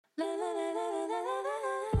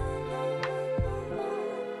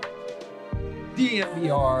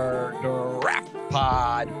DNVR Draft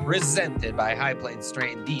Pod, presented by High Plains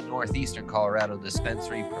Strain, the Northeastern Colorado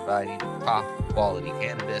dispensary, providing top quality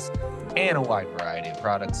cannabis and a wide variety of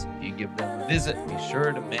products. If you give them a visit, be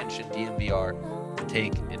sure to mention DNVR to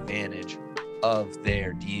take advantage of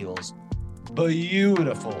their deals.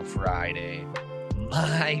 Beautiful Friday.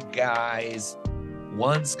 My guys,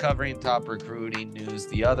 one's covering top recruiting news,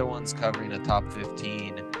 the other one's covering a top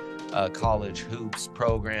 15 college hoops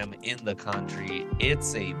program in the country.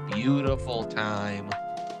 It's a beautiful time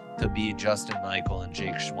to be Justin Michael and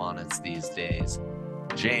Jake Schwanitz these days.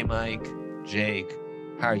 Mike, Jake,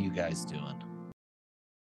 how are you guys doing?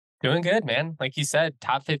 Doing good, man. Like you said,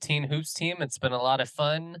 top 15 hoops team. It's been a lot of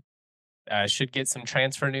fun. Should get some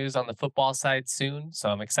transfer news on the football side soon. So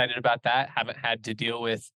I'm excited about that. Haven't had to deal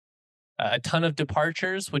with a ton of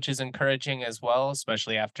departures, which is encouraging as well,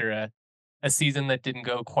 especially after a season that didn't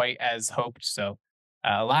go quite as hoped. So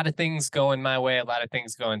a lot of things going my way, a lot of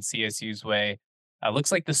things going CSU's way.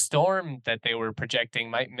 Looks like the Storm that they were projecting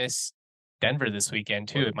might miss Denver this weekend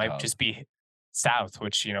too. It might just be south,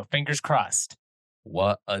 which, fingers crossed.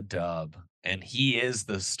 What a dub. And he is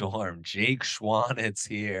the Storm. Jake Schwanitz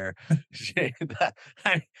here.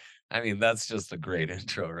 I mean, that's just a great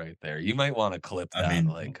intro right there. You might want to clip that, and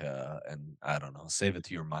I don't know, save it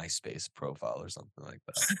to your MySpace profile or something like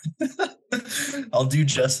that. I'll do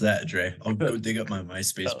just that, Dre. I'll go dig up my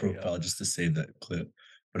MySpace profile just to save that clip.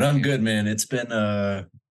 But I'm good, man. It's been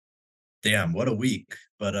damn, what a week.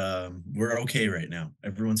 But we're okay right now.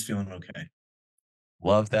 Everyone's feeling okay.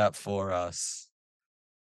 Love that for us.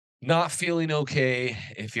 Not feeling okay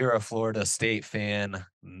if you're a Florida State fan.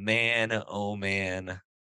 Man, oh man.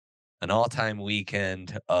 An all-time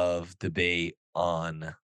weekend of debate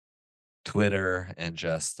on Twitter and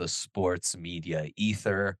just the sports media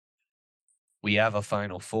ether. We have a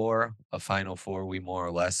Final Four we more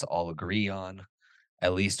or less all agree on.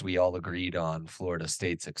 At least we all agreed on Florida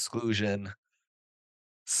State's exclusion.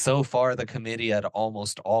 So far, the committee had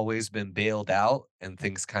almost always been bailed out, and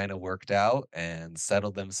things kind of worked out and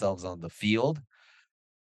settled themselves on the field.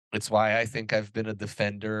 It's why I think I've been a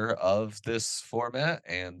defender of this format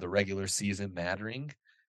and the regular season mattering.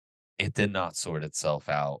 It did not sort itself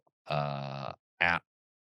out at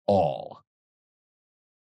all.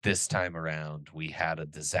 This time around, we had a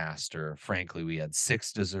disaster. Frankly, we had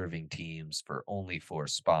 6 deserving teams for only 4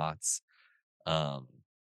 spots. A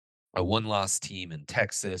one-loss team in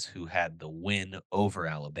Texas who had the win over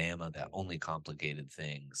Alabama that only complicated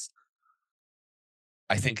things.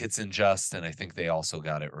 I think it's unjust, and I think they also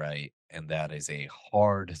got it right, and that is a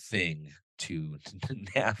hard thing to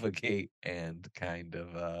navigate and kind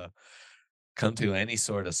of come to any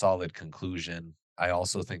sort of solid conclusion. I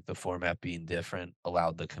also think the format being different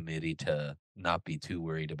allowed the committee to not be too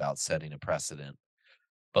worried about setting a precedent.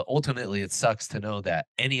 But ultimately, it sucks to know that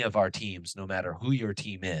any of our teams, no matter who your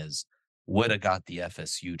team is, would have got the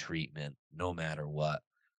FSU treatment no matter what.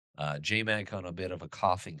 J-Mag on a bit of a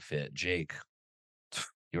coughing fit. Jake,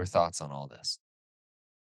 your thoughts on all this?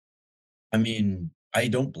 I mean, I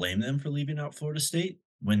don't blame them for leaving out Florida State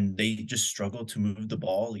when they just struggled to move the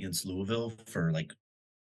ball against Louisville for like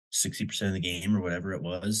 60% of the game or whatever it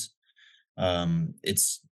was.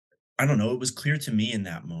 I don't know. It was clear to me in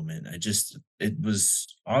that moment. It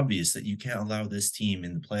was obvious that you can't allow this team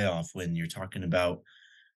in the playoff when you're talking about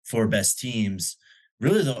 4 best teams.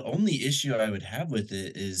 Really, the only issue I would have with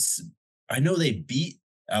it is I know they beat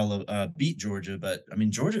Georgia, but I mean,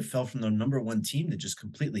 Georgia fell from the number 1 team to just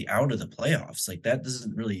completely out of the playoffs. Like that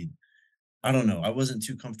doesn't really, I don't know. I wasn't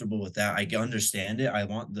too comfortable with that. I understand it. I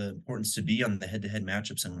want the importance to be on the head-to-head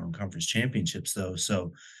matchups and on conference championships though.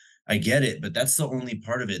 So I get it, but that's the only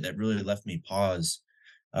part of it that really left me pause.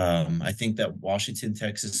 I think that Washington,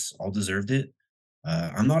 Texas all deserved it.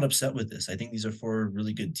 I'm not upset with this. I think these are 4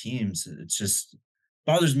 really good teams. It's just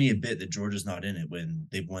bothers me a bit that Georgia's not in it when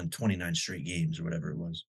they've won 29 straight games or whatever it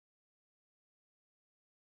was.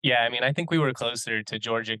 Yeah, I mean, I think we were closer to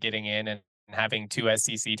Georgia getting in and having 2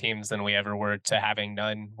 SEC teams than we ever were to having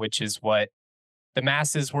none, which is what the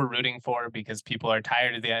masses were rooting for because people are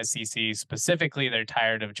tired of the SEC. Specifically, they're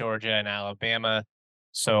tired of Georgia and Alabama.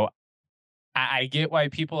 So I get why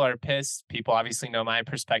people are pissed. People obviously know my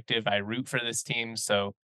perspective. I root for this team.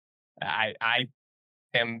 So I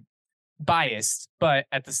am biased. But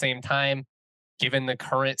at the same time, given the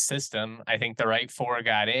current system, I think the right 4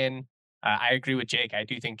 got in. I agree with Jake. I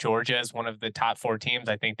do think Georgia is one of the top 4 teams.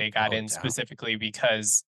 I think they got in specifically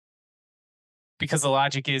because the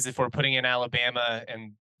logic is if we're putting in Alabama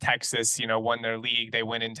and Texas, won their league, they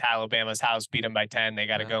went into Alabama's house, beat them by 10. They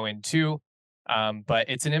got to go in too. But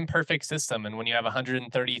it's an imperfect system. And when you have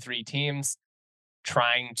 133 teams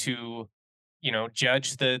trying to,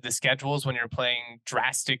 judge the schedules when you're playing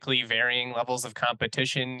drastically varying levels of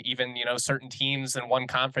competition, even, certain teams in one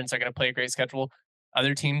conference are going to play a great schedule.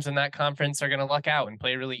 Other teams in that conference are going to luck out and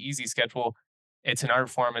play a really easy schedule. It's an art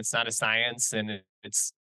form. It's not a science. And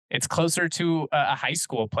it's closer to a high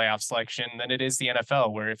school playoff selection than it is the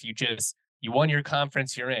NFL, where if you won your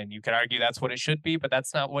conference, you're in. You could argue that's what it should be, but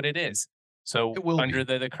that's not what it is. So It will under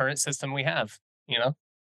be. the current system we have, you know?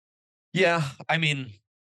 Yeah, I mean,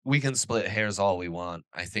 we can split hairs all we want.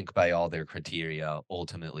 I think by all their criteria,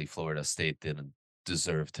 ultimately Florida State didn't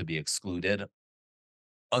deserve to be excluded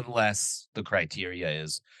unless the criteria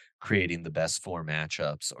is creating the best four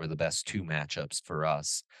matchups or the best two matchups for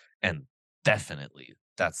us. And definitely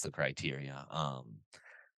that's the criteria.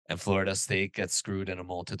 And Florida State gets screwed in a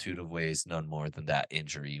multitude of ways, none more than that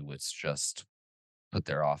injury, which just put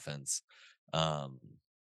their offense um,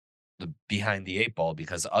 behind the eight ball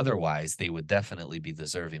because otherwise they would definitely be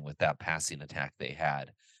deserving with that passing attack they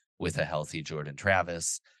had with a healthy Jordan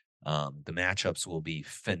Travis. The matchups will be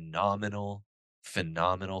phenomenal,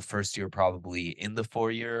 phenomenal. First year, probably in the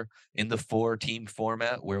 4 year, in the 4 team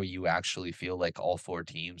format where you actually feel like all 4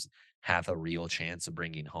 teams have a real chance of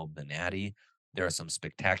bringing home the natty. There are some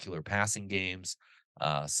spectacular passing games,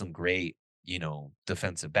 some great,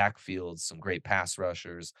 defensive backfields, some great pass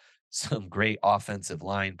rushers, some great offensive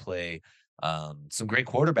line play, some great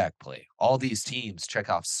quarterback play. All these teams check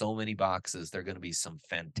off so many boxes. They're going to be some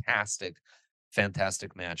fantastic,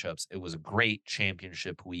 fantastic matchups. It was a great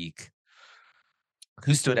championship week.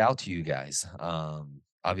 Who stood out to you guys?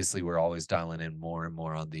 Obviously, we're always dialing in more and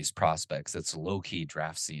more on these prospects. It's low key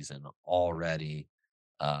draft season already.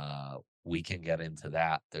 We can get into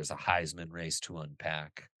that. There's a Heisman race to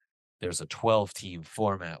unpack. There's a 12-team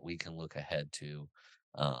format we can look ahead to.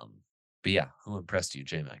 Um, but yeah, who impressed you,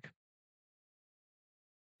 J Mike?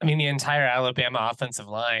 I mean, the entire Alabama offensive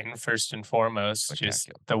line, first and foremost, just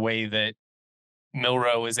Spectacular. the way that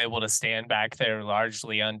Milrow was able to stand back there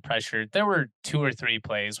largely unpressured. There were 2 or 3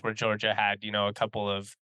 plays where Georgia had, a couple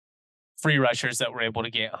of free rushers that were able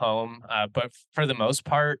to get home. But for the most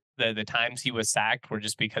part, the times he was sacked were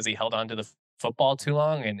just because he held on to the football too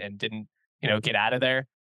long and didn't, get out of there.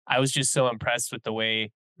 I was just so impressed with the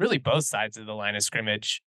way really both sides of the line of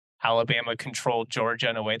scrimmage, Alabama controlled Georgia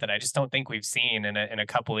in a way that I just don't think we've seen in a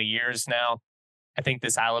couple of years now. I think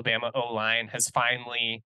this Alabama O line has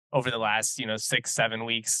finally, over the last, 6, 7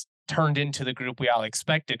 weeks, turned into the group we all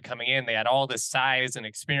expected coming in. They had all this size and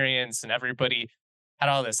experience, and everybody had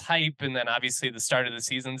all this hype. And then obviously the start of the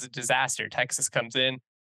season's a disaster. Texas comes in,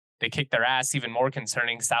 they kick their ass. Even more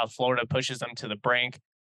concerning, South Florida pushes them to the brink.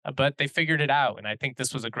 But they figured it out. And I think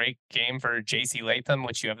this was a great game for JC Latham,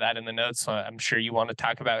 which you have that in the notes. So I'm sure you want to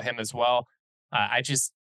talk about him as well.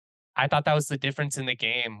 I thought that was the difference in the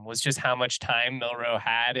game was just how much time Milrow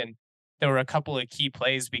had. And there were a couple of key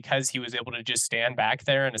plays because he was able to just stand back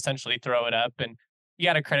there and essentially throw it up. And you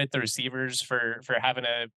got to credit the receivers for having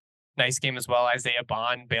a nice game as well. Isaiah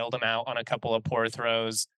Bond bailed him out on a couple of poor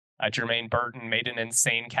throws. Jermaine Burton made an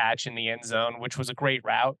insane catch in the end zone, which was a great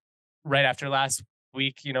route. Right after last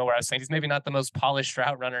week, where I was saying he's maybe not the most polished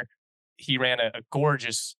route runner. He ran a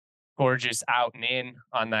gorgeous, gorgeous out and in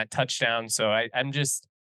on that touchdown. So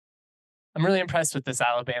I'm really impressed with this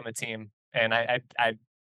Alabama team, and I'm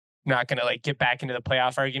not going to like get back into the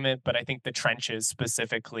playoff argument, but I think the trenches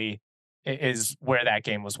specifically is where that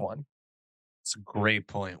game was won. It's a great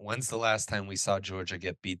point. When's the last time we saw Georgia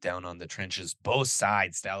get beat down on the trenches? Both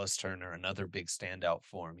sides. Dallas Turner, another big standout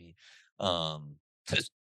for me.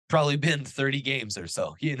 It's probably been 30 games or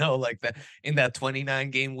so. Like that in that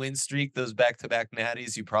 29 game win streak, those back to back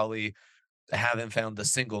natties. You probably haven't found a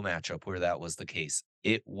single matchup where that was the case.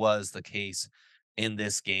 It was the case in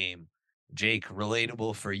this game. Jake,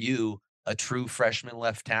 relatable for you. A true freshman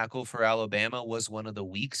left tackle for Alabama was one of the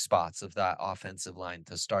weak spots of that offensive line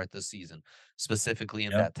to start the season, specifically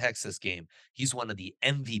in Yep. that Texas game. He's one of the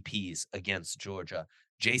MVPs against Georgia.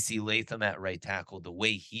 JC Latham at right tackle, the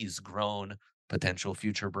way he's grown, potential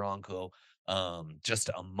future Bronco, just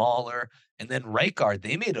a mauler. And then right guard,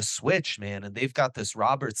 they made a switch, man, and they've got this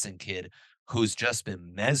Robertson kid who's just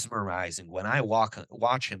been mesmerizing. When I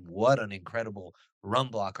watch him, what an incredible run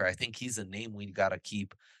blocker. I think he's a name we got to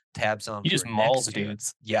keep tabs on He just for mauls next year.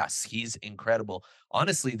 dudes. Yes, he's incredible.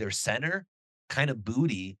 Honestly, their center kind of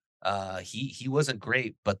booty. He wasn't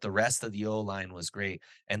great, but the rest of the O line was great,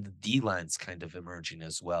 and the D line's kind of emerging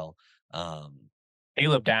as well. Um,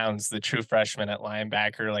 Caleb Downs, the true freshman at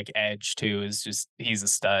linebacker, like edge too, is just he's a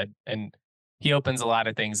stud, and he opens a lot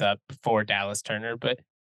of things up for Dallas Turner. But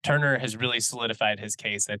Turner has really solidified his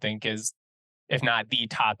case, I think, is if not the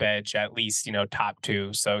top edge, at least, top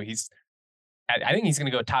two. So I think he's going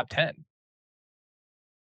to go top 10.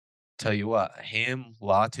 Tell you what, him,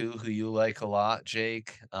 Latu, who you like a lot,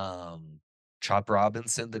 Jake, Chop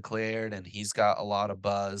Robinson declared, and he's got a lot of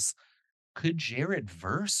buzz. Could Jared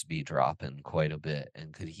Verse be dropping quite a bit,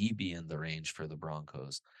 and could he be in the range for the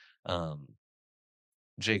Broncos? Um,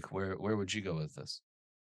 Jake, where would you go with this?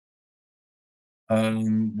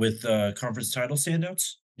 With conference title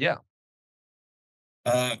standouts, Yeah.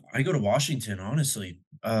 I go to Washington, honestly.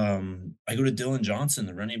 I go to Dylan Johnson,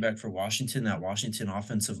 the running back for Washington, that Washington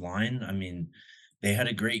offensive line. I mean, they had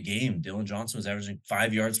a great game. Dylan Johnson was averaging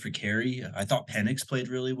 5 yards per carry. I thought Penix played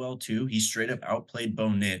really well too. He straight up outplayed Bo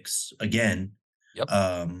Nix again. Yep.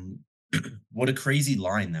 What a crazy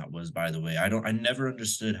line that was, by the way. I never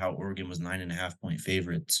understood how Oregon was 9.5 point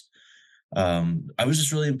favorites. I was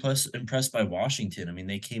just really impressed by Washington. I mean,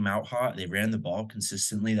 they came out hot. They ran the ball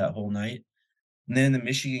consistently that whole night. And then the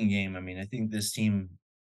Michigan game, I mean, I think this team,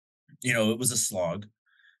 it was a slog.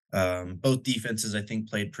 Both defenses, I think,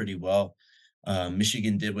 played pretty well.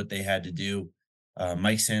 Michigan did what they had to do.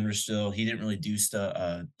 Mike Sanders he didn't really do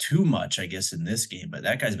too much, I guess, in this game, but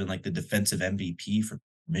that guy's been like the defensive MVP for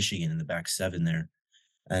Michigan in the back seven there.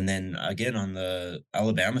 And then again, on the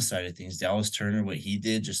Alabama side of things, Dallas Turner, what he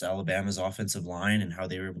did, just Alabama's offensive line and how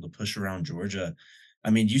they were able to push around Georgia.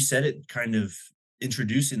 I mean, you said it kind of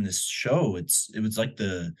introducing this show. It was like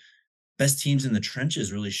the best teams in the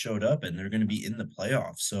trenches really showed up and they're going to be in the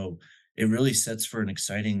playoffs. So it really sets for an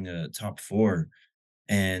exciting top four.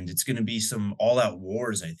 And it's going to be some all out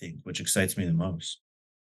wars, I think, which excites me the most.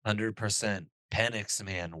 100%. Penix,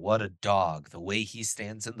 man, what a dog. The way he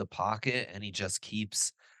stands in the pocket and he just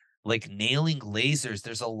keeps like nailing lasers.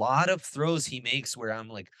 There's a lot of throws he makes where I'm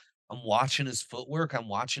like, I'm watching his footwork. I'm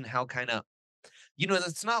watching how kind of,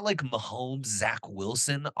 it's not like Mahomes, Zach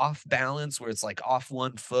Wilson off balance where it's like off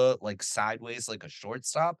one foot, like sideways, like a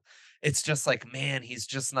shortstop. It's just like, man, he's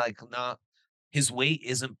just like not, his weight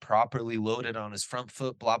isn't properly loaded on his front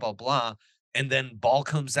foot, blah, blah, blah. And then ball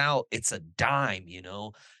comes out, it's a dime.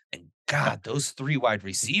 And God, those three wide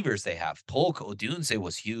receivers they have, Polk Odunze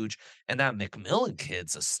was huge. And that McMillan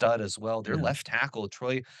kid's a stud as well. Their Yeah. left tackle,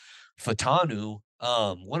 Troy Fatanu,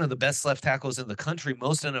 one of the best left tackles in the country.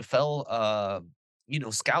 Most NFL,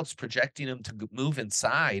 scouts projecting him to move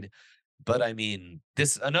inside. But I mean,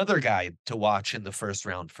 this another guy to watch in the first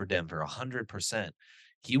round for Denver, 100%.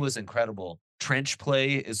 He was incredible. Trench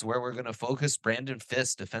play is where we're going to focus. Brandon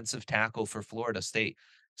Fisk, defensive tackle for Florida State,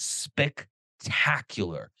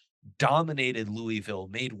 spectacular. Dominated Louisville,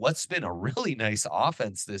 made what's been a really nice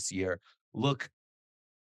offense this year look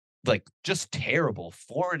like just terrible.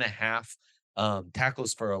 4.5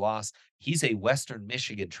 tackles for a loss. He's a Western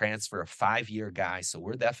Michigan transfer, a 5-year guy. So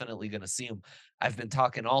we're definitely going to see him. I've been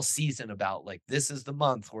talking all season about like this is the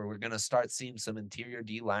month where we're going to start seeing some interior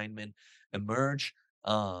D linemen emerge.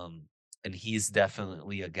 And he's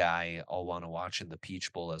definitely a guy I'll want to watch in the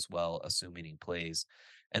Peach Bowl as well, assuming he plays.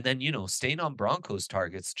 And then, staying on Broncos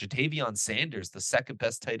targets, Jatavion Sanders, the second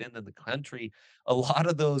best tight end in the country. A lot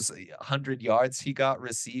of those 100 yards he got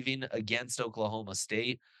receiving against Oklahoma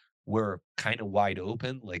State were kind of wide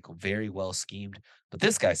open, like very well schemed. But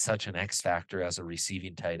this guy's such an X factor as a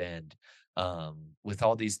receiving tight end. With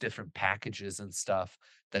all these different packages and stuff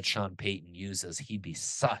that Sean Payton uses, he'd be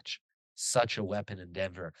such a weapon in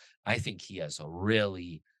Denver. I think he has a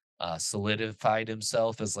really solidified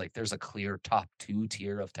himself as like there's a clear top 2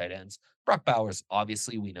 tier of tight ends. Brock Bowers,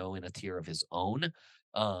 obviously, we know in a tier of his own,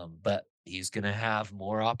 but he's going to have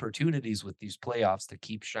more opportunities with these playoffs to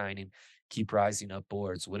keep shining, keep rising up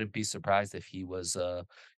boards. Wouldn't be surprised if he was a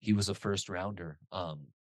first rounder.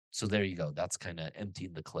 So there you go. That's kind of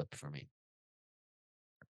emptying the clip for me.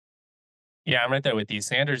 Yeah, I'm right there with you.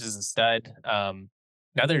 Sanders is a stud.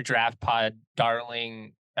 Another draft pod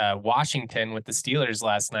darling, Washington with the Steelers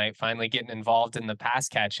last night, finally getting involved in the pass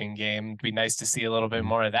catching game. It'd be nice to see a little bit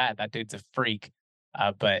more of that. That dude's a freak.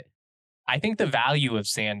 But I think the value of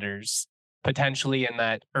Sanders potentially in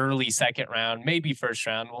that early second round, maybe first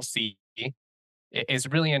round, we'll see, is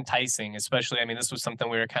really enticing. Especially, I mean, this was something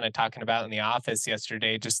we were kind of talking about in the office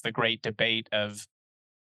yesterday, just the great debate of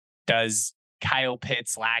does Kyle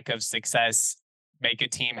Pitts' lack of success make a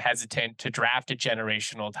team hesitant to draft a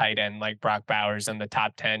generational tight end like Brock Bowers in the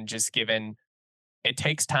top 10, just given it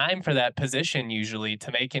takes time for that position usually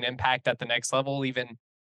to make an impact at the next level. Even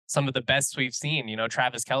some of the best we've seen,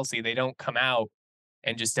 Travis Kelsey, they don't come out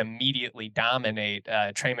and just immediately dominate.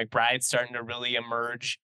 Trey McBride's starting to really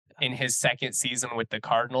emerge in his second season with the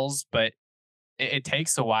Cardinals, but it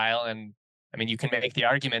takes a while. And I mean, you can make the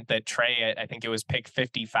argument that Trey, I think it was pick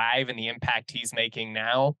 55, and the impact he's making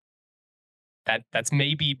now, That's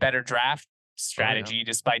maybe better draft Oh yeah. strategy,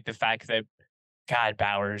 despite the fact that God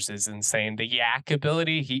Bowers is insane. The yak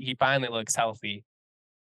ability, he finally looks healthy.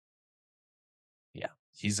 Yeah,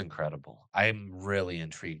 he's incredible. I'm really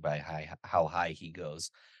intrigued by how high he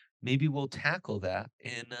goes. Maybe we'll tackle that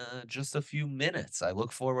in just a few minutes. I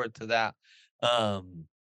look forward to that. Um,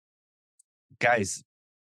 guys,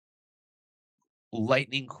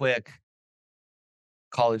 lightning quick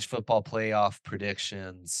college football playoff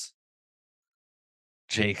predictions.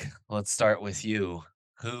 Jake, let's start with you.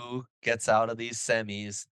 Who gets out of these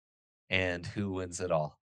semis and who wins it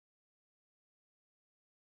all?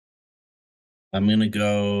 I'm gonna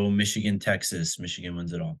go Michigan, Texas. Michigan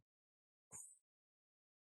wins it all.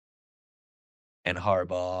 And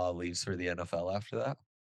Harbaugh leaves for the NFL after that?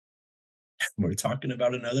 We're talking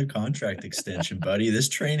about another contract extension, buddy. This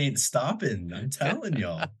train ain't stopping. I'm telling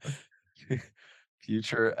y'all.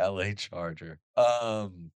 Future LA Charger.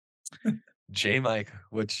 J Mike,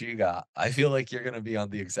 what you got? I feel like you're gonna be on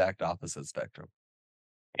the exact opposite spectrum.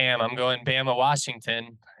 I'm going Bama,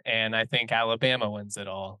 Washington, and I think Alabama wins it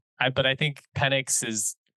all. But I think Penix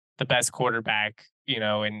is the best quarterback,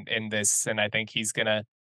 in this, and I think he's gonna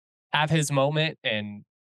have his moment and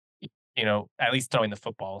at least throwing the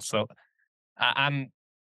football. So I, I'm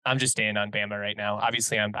I'm just staying on Bama right now.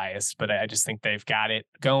 Obviously, I'm biased, but I just think they've got it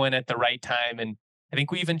going at the right time. And I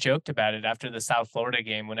think we even joked about it after the South Florida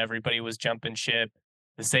game when everybody was jumping ship.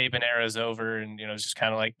 The Saban era is over, and it's just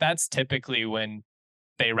kind of like that's typically when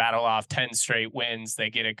they rattle off 10 straight wins, they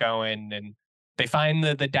get it going, and they find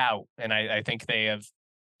the doubt. And I think they have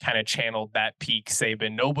kind of channeled that peak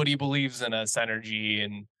Saban. Nobody believes in us energy,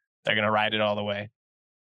 and they're gonna ride it all the way.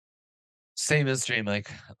 Same as J Mike.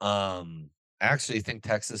 I actually think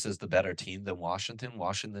Texas is the better team than Washington.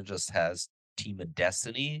 Washington just has team of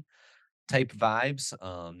destiny type vibes.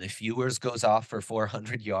 If Ewers goes off for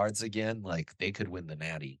 400 yards again, like they could win the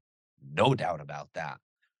Natty, no doubt about that.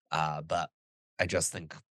 But I just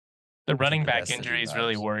think The team running of back destiny injuries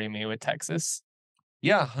really vibes. worry me with Texas.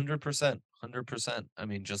 Yeah, 100%, 100%. I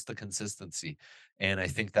mean, just the consistency, and I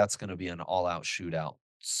think that's going to be an all-out shootout.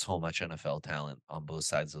 So much NFL talent on both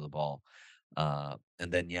sides of the ball.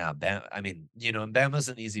 And then yeah, I mean, and Bama's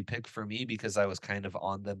an easy pick for me because I was kind of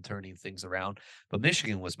on them turning things around. But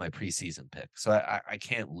Michigan was my preseason pick, so I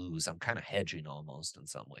can't lose. I'm kind of hedging almost in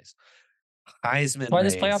some ways. Heisman Why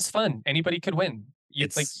this playoff's race, fun. Anybody could win. You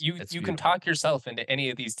like it's you can beautiful, talk yourself into any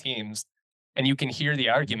of these teams and you can hear the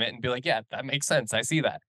argument and be like, yeah, that makes sense. I see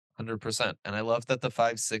that. 100%. And I love that the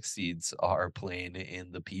 5, 6 seeds are playing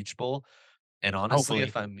in the Peach Bowl. And honestly, Hopefully.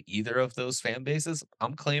 if I'm either of those fan bases,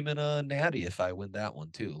 I'm claiming a natty if I win that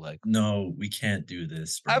one too. Like No, we can't do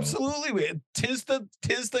this, bro. absolutely, tis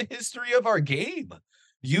the history of our game.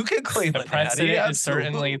 You can claim The a natty, precedent is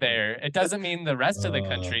certainly absolutely. there. It doesn't mean the rest of the Uh,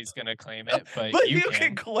 country is going to claim it, but But you you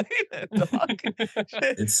can can. claim it, dog.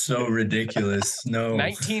 it's so ridiculous. No, it's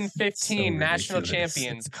so 1915 national ridiculous.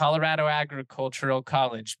 champions, Colorado Agricultural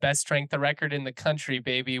College, best strength of record in the country,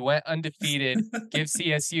 baby, went undefeated. Give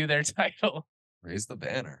CSU their title. Raise the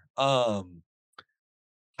banner.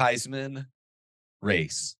 Heisman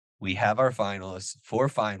race. We have our finalists, 4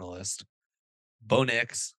 finalists. Bo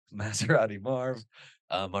Nix, Maserati Marv,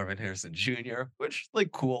 Marvin Harrison Jr., which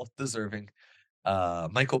like cool, deserving.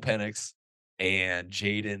 Michael Penix and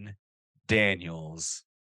Jaden Daniels.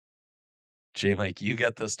 J Mike, you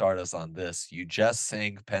get to start us on this. You just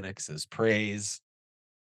sang Penix's praise.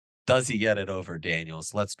 Does he get it over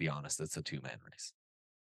Daniels? Let's be honest, it's a two-man race.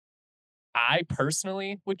 I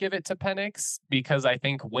personally would give it to Penix because I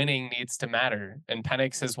think winning needs to matter. And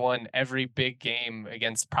Penix has won every big game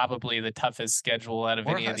against probably the toughest schedule out of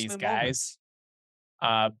More any of these Heisman guys.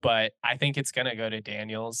 moments. But I think it's going to go to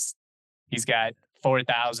Daniels. He's got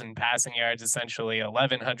 4,000 passing yards, essentially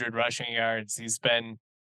 1,100 rushing yards. He's been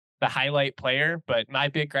the highlight player, but my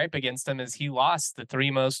big gripe against him is he lost the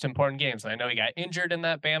three most important games. And I know he got injured in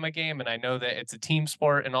that Bama game, and I know that it's a team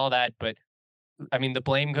sport and all that, but I mean, the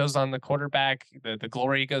blame goes on the quarterback. The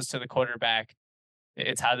glory goes to the quarterback.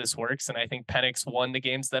 It's how this works. And I think Penix won the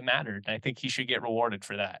games that mattered. And I think he should get rewarded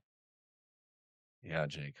for that. Yeah,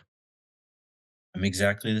 Jake. I'm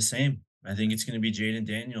exactly the same. I think it's going to be Jaden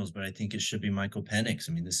Daniels, but I think it should be Michael Penix.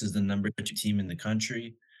 I mean, this is the number 2 team in the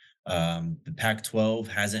country. The Pac-12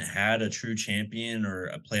 hasn't had a true champion or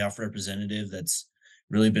a playoff representative that's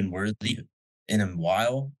really been worthy in a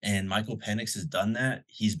while, and Michael Penix has done that.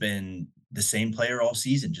 He's been the same player all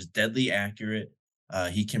season, just deadly accurate.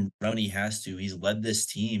 He can run when he has to. He's led this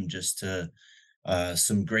team just to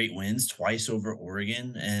some great wins twice over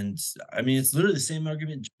Oregon. And I mean, it's literally the same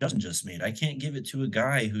argument Justin just made. I can't give it to a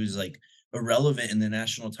guy who's like irrelevant in the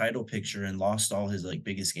national title picture and lost all his like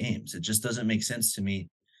biggest games. It just doesn't make sense to me.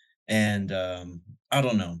 And I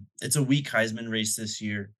don't know. It's a weak Heisman race this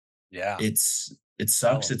year. Yeah, It tell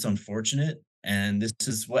sucks. him. It's unfortunate. And this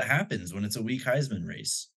is what happens when it's a weak Heisman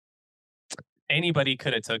race. Anybody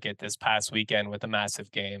could have took it this past weekend with a massive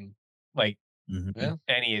game, like Mhm. Yeah,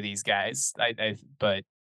 any of these guys. But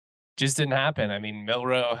just didn't happen. I mean,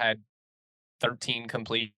 Milrow had 13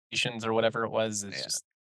 completions or whatever it was. It's yeah, just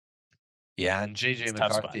yeah. And JJ it's a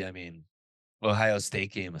tough spot. McCarthy, I mean, Ohio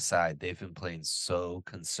State game aside, they've been playing so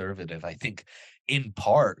conservative. I think in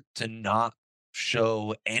part to not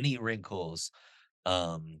show any wrinkles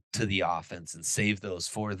to the offense and save those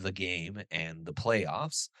for the game and the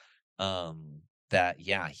playoffs. Um, that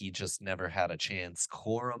yeah, he just never had a chance.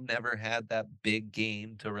 Corum never had that big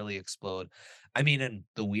game to really explode. I mean, and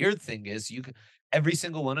the weird thing is, you could every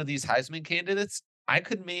single one of these Heisman candidates. I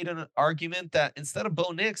could made an argument that instead of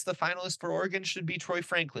Bo Nix, the finalist for Oregon should be Troy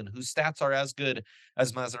Franklin, whose stats are as good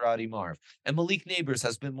as Maserati Marv. And Malik Neighbors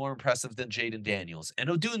has been more impressive than Jaden Daniels. And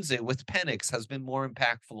Odunze with Penix has been more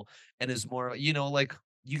impactful and is more, like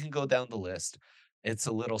you can go down the list. It's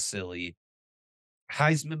a little silly.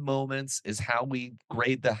 Heisman moments is how we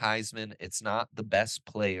grade the Heisman. It's not the best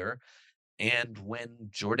player. And when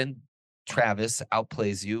Jordan Travis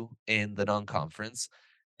outplays you in the non conference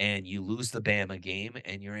and you lose the Bama game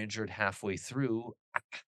and you're injured halfway through,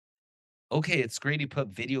 okay, it's great he put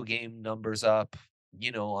video game numbers up,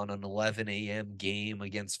 on an 11 a.m. game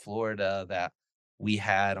against Florida that we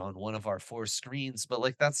had on one of our 4 screens, but,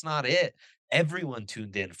 like, that's not it. Everyone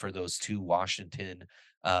tuned in for those 2 Washington,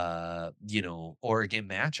 Oregon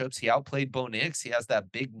matchups. He outplayed Bo Nix. He has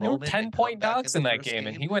that big They were moment and 10-point comeback in dogs in the that first game,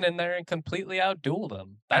 and game. he went in there and completely outdueled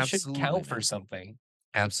them. That should Absolutely, count for man. something.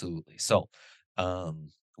 Absolutely. So,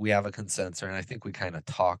 we have a consensus, and I think we kinda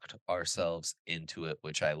talked ourselves into it,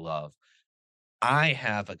 which I love. I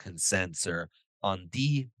have a consensor on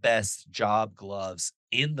the best job gloves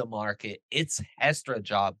in the market. It's Hestra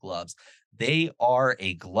Job Gloves. They are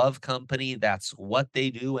a glove company. That's what they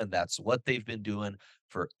do, and that's what they've been doing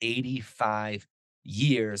for 85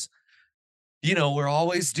 years. We're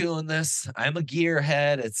always doing this. I'm a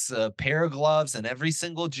gearhead. It's a pair of gloves and every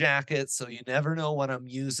single jacket. So you never know what I'm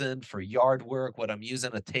using for yard work, what I'm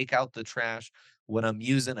using to take out the trash, what I'm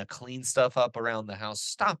using to clean stuff up around the house.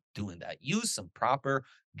 Stop doing that. Use some proper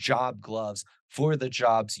job gloves for the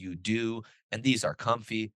jobs you do. And these are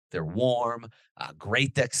comfy, they're warm,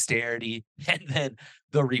 great dexterity. And then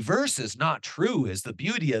the reverse is not true, is the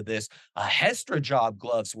beauty of this. A Hestra job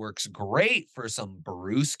gloves works great for some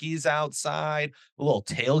brewskis outside, a little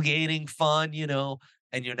tailgating fun,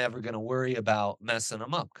 and you're never going to worry about messing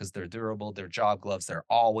them up because they're durable. They're job gloves. They're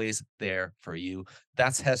always there for you.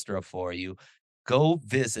 That's Hestra for you. Go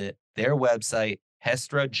visit their website,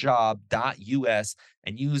 hestrajob.us,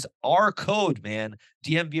 and use our code, man,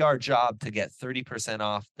 DMVR job to get 30%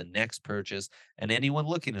 off the next purchase. And anyone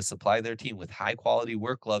looking to supply their team with high quality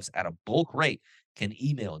work gloves at a bulk rate can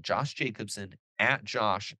email Josh Jacobson at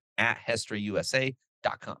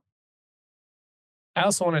josh@hestrausa.com. I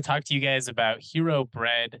also want to talk to you guys about Hero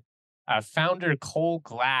Bread. Founder Cole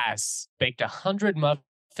Glass baked 100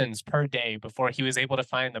 muffins per day before he was able to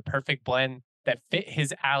find the perfect blend that fit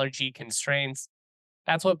his allergy constraints.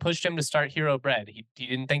 That's what pushed him to start Hero Bread. He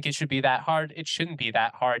didn't think it should be that hard. It shouldn't be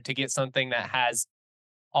that hard to get something that has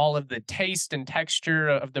all of the taste and texture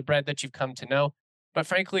of the bread that you've come to know. But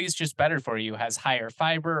frankly, it's just better for you. Has higher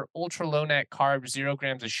fiber, ultra low net carbs, 0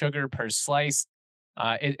 grams of sugar per slice.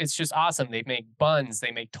 It's just awesome. They make buns,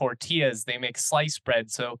 they make tortillas, they make sliced bread.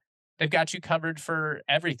 So they've got you covered for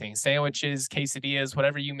everything: sandwiches, quesadillas,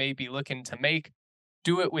 whatever you may be looking to make.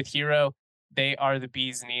 Do it with Hero. They are the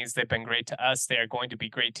bee's knees. They've been great to us. They are going to be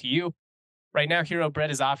great to you. Right now, Hero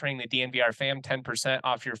Bread is offering the DNVR fam 10%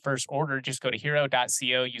 off your first order. Just go to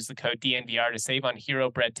hero.co, use the code DNVR to save on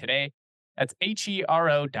Hero Bread today. That's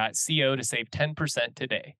HERO.co to save 10%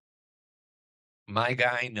 today. My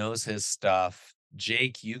guy knows his stuff.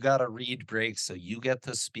 Jake, you got a read break, so you get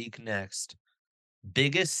to speak next.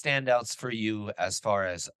 Biggest standouts for you as far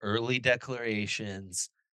as early declarations,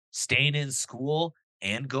 staying in school,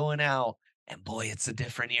 and going out. And boy, it's a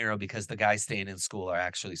different era because the guys staying in school are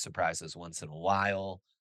actually surprises once in a while.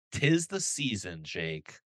 'Tis the season,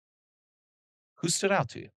 Jake. Who stood out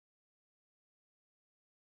to you?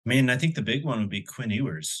 I mean, I think the big one would be Quinn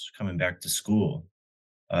Ewers coming back to school.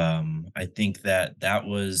 I think that that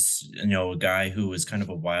was, a guy who was kind of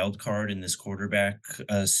a wild card in this quarterback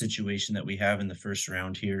situation that we have in the first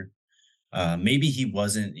round here. Maybe he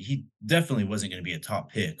definitely wasn't going to be a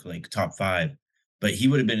top pick, like top five, but he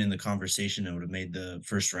would have been in the conversation and would have made the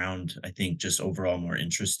first round, I think, just overall more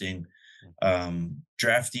interesting.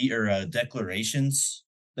 draftee or declarations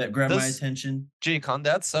that grab my Does attention. Jake, on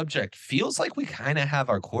that subject, feels like we kind of have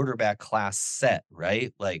our quarterback class set,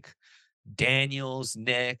 right? Like Daniels,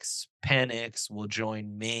 Nix, Penix will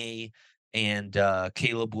join May and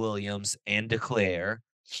Caleb Williams and Declare.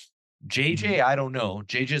 Mhm. JJ, I don't know.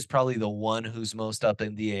 JJ is probably the one who's most up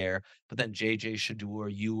in the air, but then JJ Shador,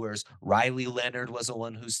 Ewers, Riley Leonard was the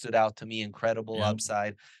one who stood out to me. Incredible Yep.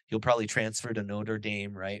 upside. He'll probably transfer to Notre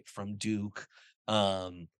Dame, right, from Duke.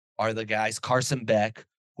 Um, are the guys Carson Beck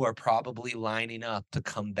who are probably lining up to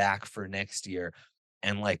come back for next year.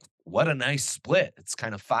 And like, what a nice split. It's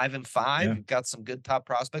kind of 5 and 5. Yeah. You've got some good top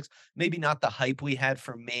prospects. Maybe not the hype we had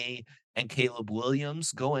for May and Caleb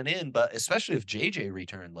Williams going in, but especially if JJ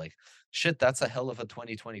returned, like shit, that's a hell of a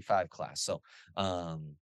 2025 class. So,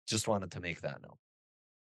 just wanted to make that note.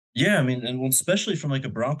 Yeah, I mean, and well, especially from like a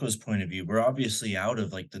Broncos point of view, we're obviously out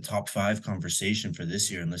of like the top 5 conversation for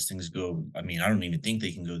this year unless things go. I mean, I don't even think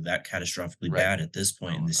they can go that catastrophically Right. bad at this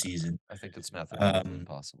point in No, the season. I think it's mathematically Um,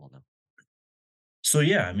 impossible now. so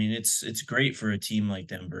yeah, I mean, it's great for a team like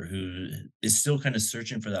Denver who is still kind of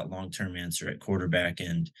searching for that long-term answer at quarterback.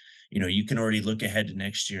 And you can already look ahead to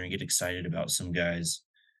next year and get excited about some guys.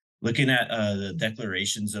 Looking at the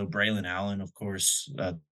declarations, though, Braylon Allen, of course,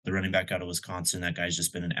 the running back out of Wisconsin, that guy's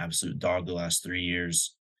just been an absolute dog the last 3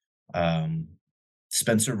 years. Um,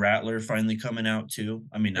 Spencer Rattler finally coming out too.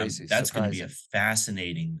 I mean, Crazy, that's going to be a surprising.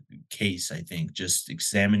 fascinating case, I think, just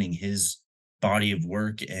examining his body of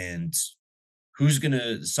work and who's going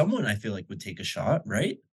to, someone I feel like would take a shot,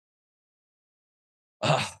 right?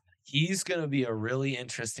 He's gonna be a really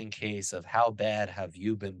interesting case of how bad have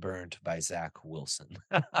you been burned by Zach Wilson?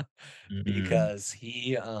 Mhm. Because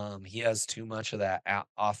he has too much of that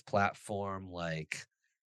off platform, like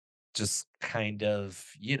just kind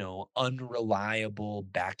of, unreliable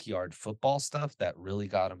backyard football stuff that really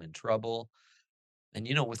got him in trouble. And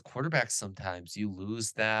with quarterbacks sometimes you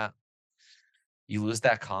lose that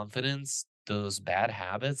confidence, those bad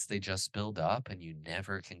habits, they just build up and you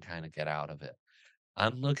never can kind of get out of it.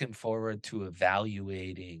 I'm looking forward to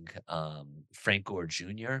evaluating Frank Gore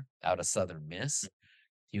Jr. out of Southern Miss.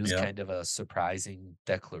 He was Yeah. kind of a surprising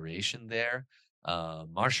declaration there.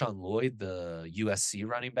 Marshawn Lloyd, the USC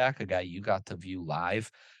running back, a guy you got to view live,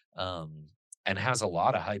 um, and has a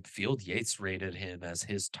lot of hype. Field Yates rated him as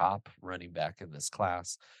his top running back in this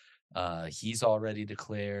class. He's already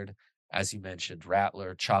declared. As you mentioned,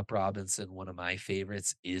 Rattler, Chop Robinson, one of my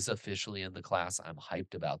favorites, is officially in the class. I'm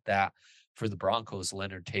hyped about that. For the Broncos,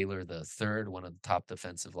 Leonard Taylor, the third, one of the top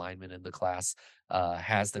defensive linemen in the class,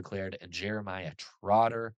 has declared, and Jeremiah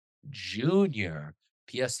Trotter Jr.,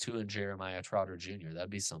 PS2 and Jeremiah Trotter Jr., that'd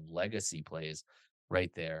be some legacy plays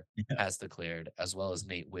right there, Yeah. has declared, as well as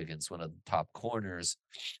Nate Wiggins, one of the top corners.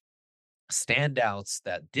 Standouts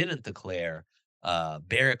that didn't declare,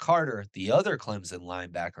 Barrett Carter, the other Clemson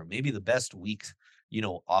linebacker, maybe the best weak,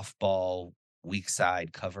 off ball, weak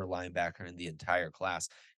side cover linebacker in the entire class.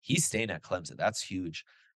 He's staying at Clemson. That's huge.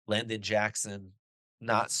 Landon Jackson,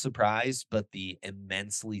 not surprised, but the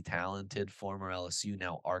immensely talented former LSU,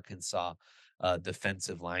 now Arkansas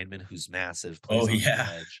defensive lineman who's massive, Oh plays on the yeah.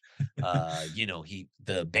 edge.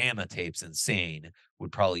 The Bama tape's insane.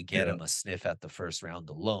 Would probably get Yeah. him a sniff at the first round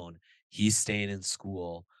alone. He's staying in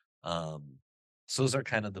school. So those are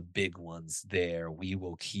kind of the big ones there. We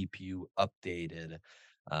will keep you updated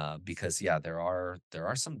because yeah, there are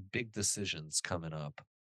some big decisions coming up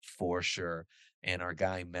for sure. And our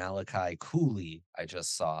guy Malachi Cooley, I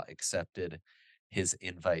just saw accepted his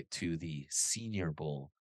invite to the Senior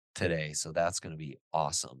Bowl today. So that's going to be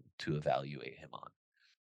awesome to evaluate him on.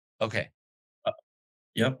 Okay, Uh,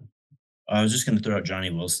 yep. I was just going to throw out Johnny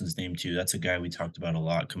Wilson's name too. That's a guy we talked about a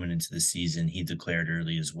lot coming into the season. He declared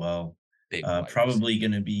early as well. big wide Probably receiver.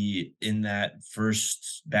 going to be in that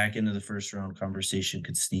first back into the first round conversation.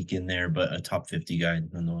 Could sneak in there, but a top 50 guy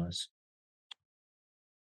nonetheless.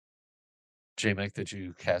 J Mike, did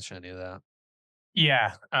you catch any of that?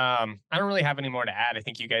 Yeah, I don't really have any more to add. I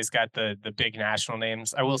think you guys got the big national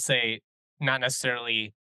names. I will say, not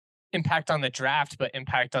necessarily impact on the draft, but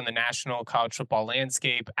impact on the national college football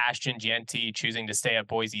landscape. Ashton Gianti choosing to stay at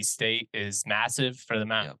Boise State is massive for the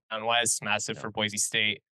Mountain Yep. West, massive Yep. for Boise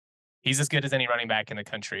State. He's as good as any running back in the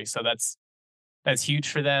country, so that's huge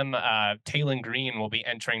for them. Taylon Green will be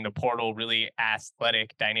entering the portal, really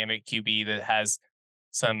athletic, dynamic QB that has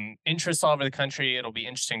some interest all over the country. It'll be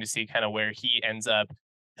interesting to see kind of where he ends up.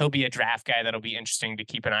 He'll be a draft guy that'll be interesting to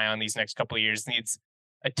keep an eye on these next couple of years. Needs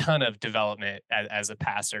a ton of development as a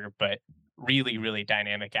passer, but really, really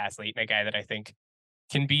dynamic athlete and a guy that I think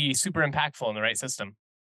can be super impactful in the right system.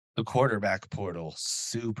 The quarterback portal,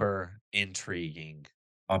 super intriguing.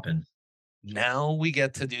 Poppin. Now we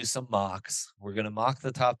get to do some mocks. We're going to mock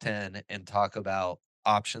the top 10 and talk about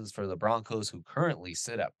options for the Broncos, who currently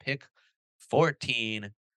sit at pick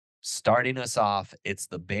 14. Starting us off, it's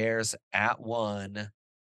the Bears at 1.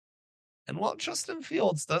 And while Justin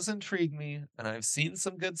Fields does intrigue me, and I've seen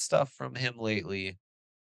some good stuff from him lately,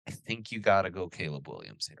 I think you got to go Caleb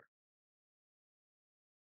Williams here.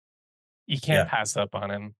 You can't Yeah. pass up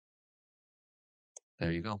on him.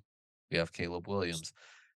 There you go. We have Caleb Williams.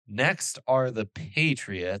 Next are the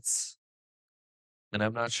Patriots. And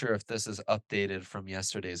I'm not sure if this is updated from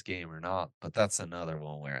yesterday's game or not, but that's another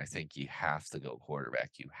one where I think you have to go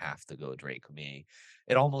quarterback. You have to go Drake May.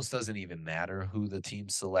 It almost doesn't even matter who the team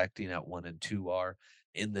selecting at 1 and 2 are.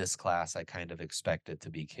 In this class, I kind of expect it to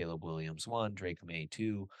be Caleb Williams 1, Drake May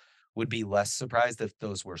 2. Would be less surprised if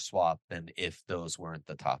those were swapped than if those weren't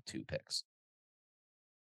the top 2 picks.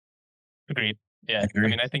 Agreed. I Yeah. I agree.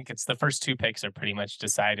 mean, I think it's the first two picks are pretty much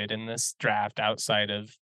decided in this draft outside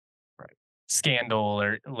of Right. scandal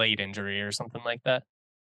or late injury or something like that.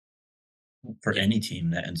 For Yeah. any team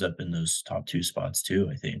that ends up in those top 2 spots too,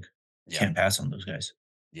 I think. Yeah. Can't pass on those guys.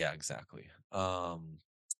 Yeah, exactly.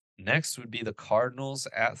 Next would be the Cardinals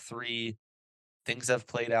at 3. Things have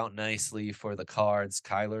played out nicely for the Cards.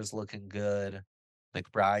 Kyler's looking good.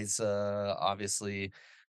 McBride's obviously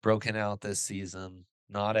broken out this season.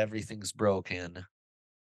 Not everything's broken.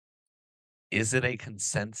 Is it a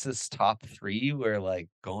consensus top 3 where like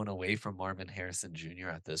going away from Marvin Harrison Jr.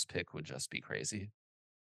 at this pick would just be crazy?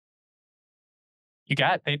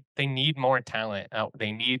 They need more talent.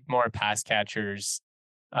 They need more pass catchers.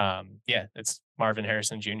 Yeah, it's Marvin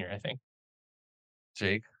Harrison Jr., I think.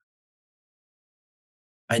 Jake?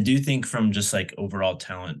 I do think from just, like, overall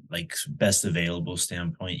talent, like, best available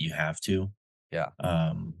standpoint, you have to. Yeah.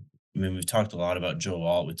 I mean, we've talked a lot about Joe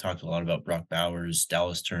Alt, we talked a lot about Brock Bowers,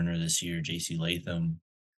 Dallas Turner this year, JC Latham.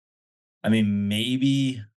 I mean,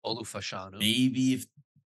 Olufashanu. maybe if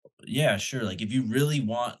yeah, sure, like, if you really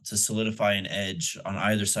want to solidify an edge on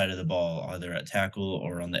either side of the ball, either at tackle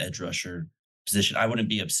or on the edge rusher position, I wouldn't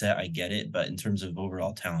be upset, I get it, but in terms of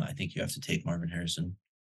overall talent, I think you have to take Marvin Harrison.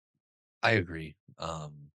 I agree.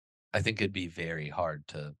 I think it'd be very hard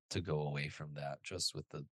to go away from that just with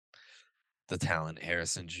the talent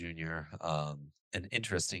Harrison Jr. And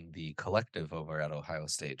interesting, the collective over at Ohio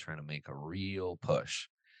State trying to make a real push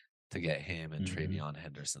to get him and Mhm. Travion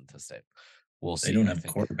Henderson to stay. We'll They see. don't I have a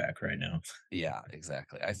think, quarterback right now. yeah,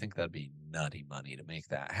 exactly. I think that'd be nutty money to make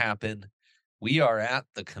that happen. We are at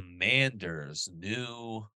the Commanders,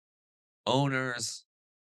 new owners.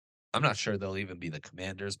 I'm not sure they'll even be the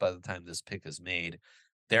Commanders by the time this pick is made.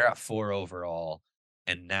 They're at 4 overall,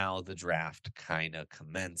 and now the draft kind of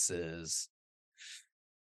commences.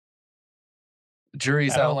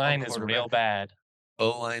 Jury's That O out on line is real quarterback. bad.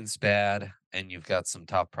 O-line's bad, and you've got some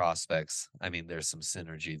top prospects. I mean, there's some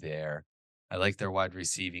synergy there. I like their wide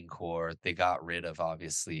receiving core. They got rid of,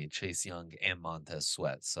 obviously, Chase Young and Montez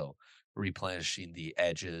Sweat, so replenishing the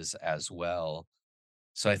edges as well.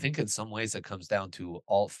 So I think in some ways it comes down to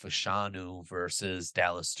Alt Fashanu versus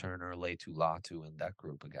Dallas Turner, Letu Latu, and that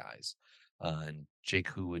group of guys. And Jake,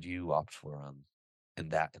 who would you opt for in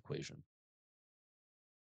that equation?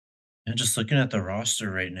 And just looking at the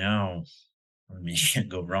roster right now, I mean, you can't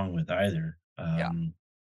go wrong with either. Yeah,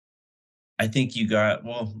 I think you got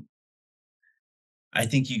well, I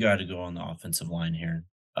think you got to go on the offensive line here.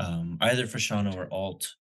 Either me Fashano too. or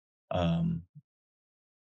Alt. Um,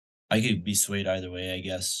 I could be swayed either way, I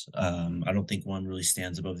guess. I don't think one really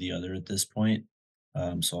stands above the other at this point.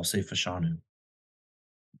 So I'll say Fashanu.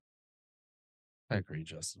 I agree,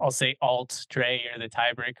 Justin. I'll say Alt, Dre, or the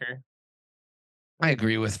tiebreaker. I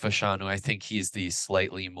agree with Fashanu. I think he's the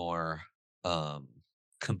slightly more um,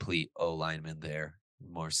 complete O lineman there,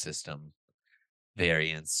 more system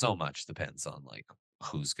variance. So much depends on like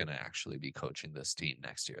who's going to actually be coaching this team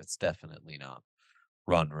next year. It's definitely not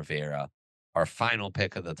Ron Rivera. Our final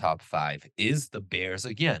pick of the top 5 is the Bears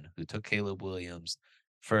again, who took Caleb Williams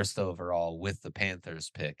first overall with the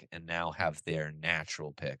Panthers pick and now have their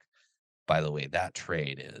natural pick. By the way, that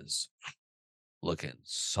trade is looking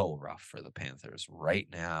so rough for the Panthers right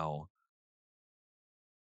now.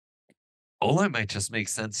 Ola might just make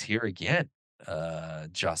sense here again,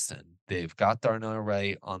 Justin. They've got Darnell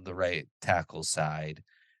Wright on the right tackle side,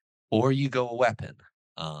 or you go a weapon.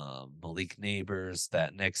 Malik Neighbors,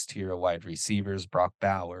 that next tier of wide receivers, Brock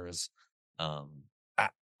Bowers. Um, I,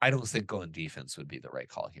 I don't think going defense would be the right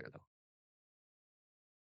call here, though.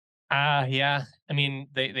 Yeah. I mean,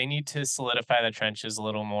 they need to solidify the trenches a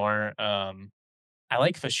little more. I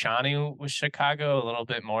like Fashanu with Chicago a little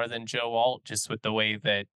bit more than Joe Alt, just with the way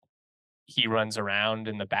that he runs around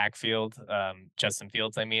in the backfield. Justin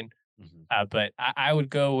Fields, I mean. Mhm. But I would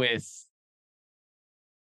go with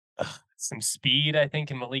some speed. I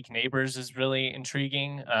think in Malik Neighbors is really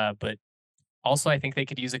intriguing. But also, I think they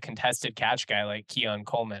could use a contested catch guy like Keon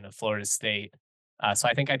Coleman of Florida State. So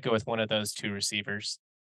I think I'd go with one of those two receivers.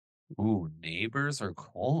 Ooh, Neighbors or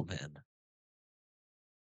Coleman?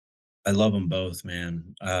 I love them both,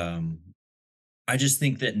 man. I just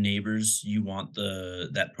think that Neighbors, you want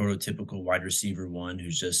that prototypical wide receiver one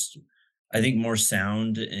who's just, I think, more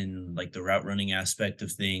sound in like the route running aspect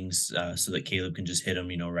of things, so that Caleb can just hit him,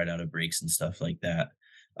 right out of breaks and stuff like that.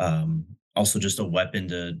 Also, just a weapon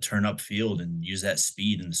to turn up field and use that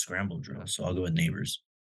speed in the scramble drill. So I'll go with Neighbors.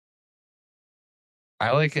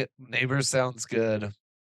 I like it. Neighbors sounds good.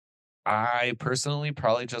 I personally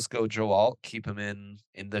probably just go Joe Alt, keep him in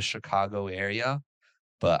the Chicago area,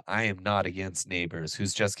 but I am not against Neighbors,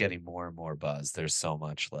 who's just getting more and more buzz. There's so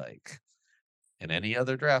much like in any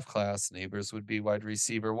other draft class, Neighbors would be wide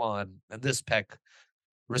receiver one, and this pick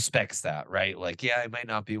respects that, right? Like, yeah, it might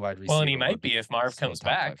not be wide Well, and he receiver one, might but be if Marv still a comes top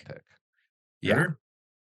 5 back. pick. Yeah, Sure.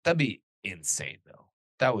 that'd be insane though.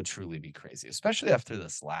 That would truly be crazy, especially after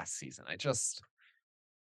this last season.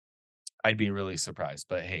 I'd be really surprised,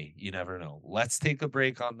 but hey, you never know. Let's take a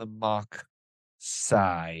break on the mock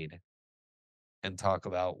side and talk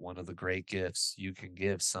about one of the great gifts you can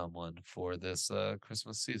give someone for this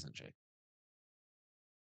Christmas season, Jake.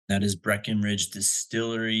 That is Breckenridge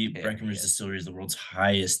Distillery. Breckenridge Period. Distillery is the world's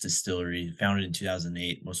highest distillery, founded in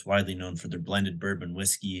 2008, most widely known for their blended bourbon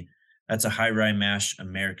whiskey. That's a high rye mash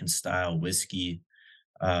American style whiskey.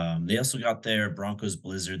 They also got their Broncos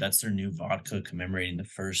Blizzard. That's their new vodka commemorating the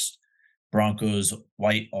first Broncos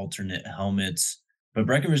white alternate helmets. But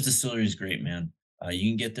Breckenridge Distillery is great, man. You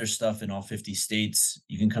can get their stuff in all 50 states.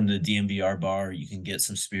 You can come to the DMVR bar. You can get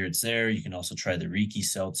some spirits there. You can also try the Riki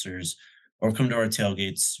seltzers or come to our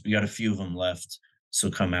tailgates. We got a few of them left. So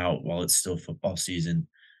come out while it's still football season.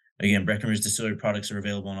 Again, Breckenridge Distillery products are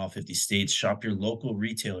available in all 50 states. Shop your local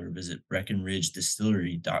retailer. Visit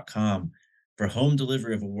breckenridgedistillery.com for home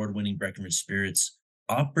delivery of award-winning Breckenridge spirits.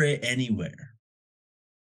 Operate anywhere.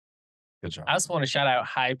 Good job. I also want to shout out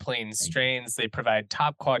High Plains Thank you. Strains. They provide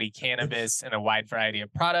top quality cannabis and a wide variety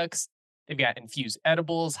of products. They've got infused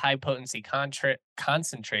edibles, high potency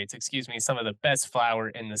concentrates, some of the best flower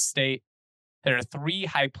in the state. There are three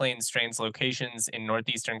High Plains Strains locations in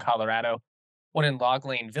northeastern Colorado, one in Log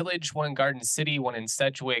Lane Village, one in Garden City, one in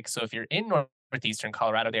Sedgwick. So if you're in northeastern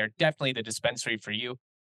Colorado, they are definitely the dispensary for you.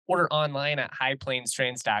 Order online at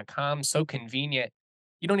highplainstrains.com. So convenient.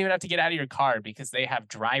 You don't even have to get out of your car because they have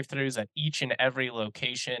drive-throughs at each and every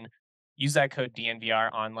location. Use that code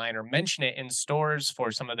DNVR online or mention it in stores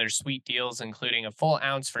for some of their sweet deals, including a full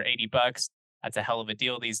ounce for $80. That's a hell of a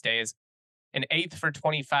deal these days. An eighth for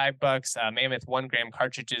 $25, Mammoth 1 gram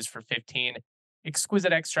cartridges for 15,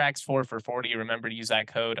 Exquisite Extracts 4 for 40. Remember to use that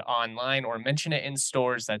code online or mention it in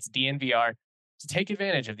stores. That's DNVR to take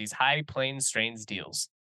advantage of these High Plains Strains deals.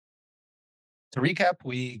 To recap,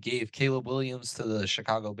 we gave Caleb Williams to the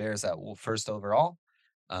Chicago Bears at first overall.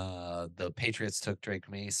 The Patriots took Drake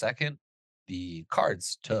May second. The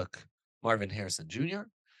Cards took Marvin Harrison Jr.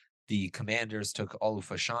 The Commanders took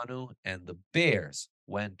Olufashanu, and the Bears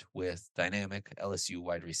went with dynamic LSU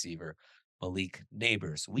wide receiver Malik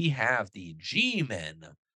Neighbors. We have the G-men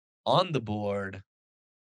on the board.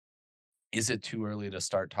 Is it too early to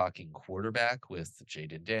start talking quarterback with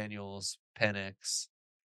Jaden Daniels, Penix,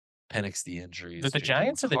 the injuries, The JJ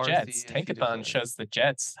Giants or the Jets? McCarthy, if he Tankathon declares. shows the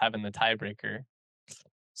Jets having the tiebreaker.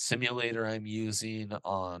 Simulator I'm using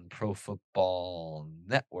on Pro Football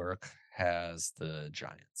Network has the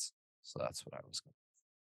Giants. So that's what I was going.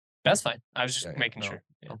 That's fine. I was Yeah, just yeah. making No, sure.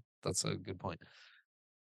 Yeah. no, that's a good point.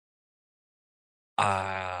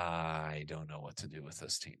 I don't know what to do with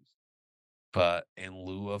this team. But in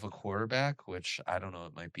lieu of a quarterback, which I don't know,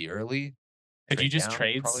 it might be early. Could you Trade just down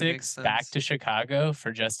trade probably makes six back sense. to Chicago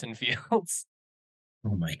for Justin Fields?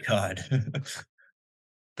 Oh my God.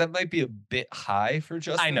 That might be a bit high for I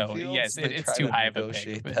Justin know. Fields Yes, to it's try too to high of a pick,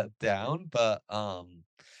 negotiate but that down, but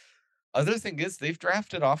other thing is they've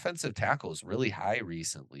drafted offensive tackles really high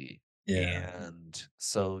recently. Yeah. And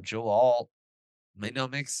so Joe Alt may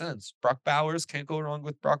not make sense. Brock Bowers, can't go wrong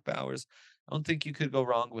with Brock Bowers. I don't think you could go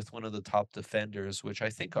wrong with one of the top defenders, which I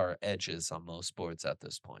think are edges on most boards at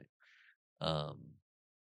this point.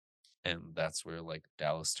 And that's where like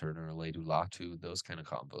Dallas Turner, Ledu Latu, those kind of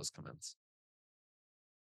combos commence.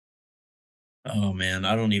 Oh man,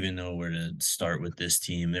 I don't even know where to start with this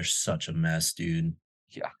team. They're such a mess, dude.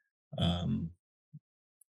 Yeah. Um,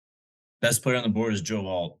 Best player on the board is Joe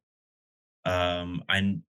Alt.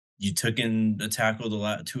 I You took in the tackle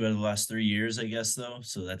two out of the last 3 years, I guess though,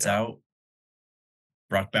 so that's Yeah. out.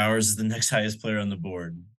 Brock Bowers is the next highest player on the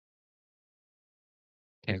board.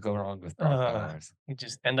 Can't go wrong with Brock Bowers. You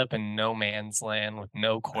just end up in no man's land with no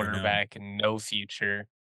I know. quarterback and no future.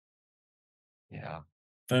 Yeah.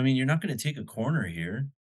 But I mean, you're not going to take a corner here.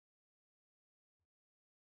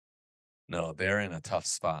 No, they're in a tough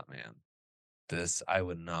spot, man. This I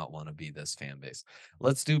would not want to be this fan base.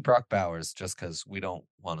 Let's do Brock Bowers just because we don't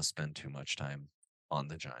want to spend too much time on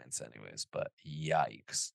the Giants anyways. But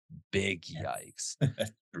yikes. Big yikes.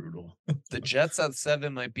 That's brutal. The Jets at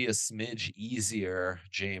 7 might be a smidge easier,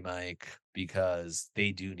 J Mike, because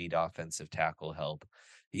they do need offensive tackle help.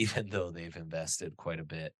 Even though they've invested quite a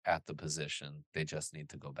bit at the position, they just need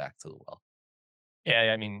to go back to the well.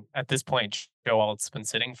 Yeah, I mean, at this point, Joe Alt's been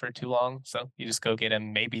sitting for too long, so you just go get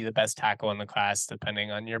him. Maybe the best tackle in the class,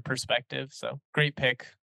 depending on your perspective. So great pick.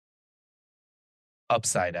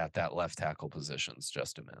 Upside at that left tackle position is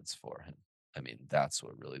just immense for him. I mean, that's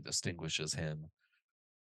what really distinguishes him.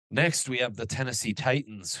 Next, we have the Tennessee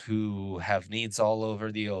Titans, who have needs all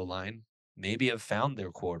over the O line, maybe have found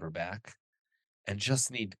their quarterback, and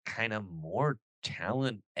just need kind of more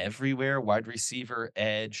talent everywhere. Wide receiver,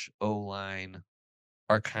 edge, O line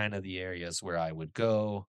are kind of the areas where I would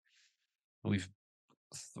go. We've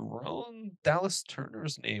thrown Dallas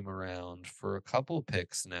Turner's name around for a couple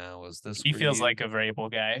picks now. Is this He where feels like you? a variable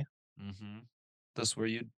guy. Mm-hmm. This where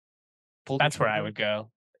you pulled the That's where I trigger? would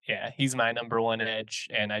go. Yeah, he's my number one edge,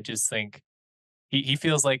 and I just think he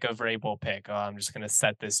feels like a variable pick. Oh, I'm just gonna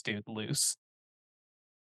set this dude loose.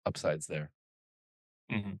 Upsides there.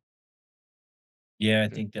 Mhm. Yeah, I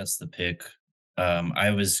Good. think that's the pick. I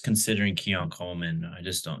was considering Keon Coleman. I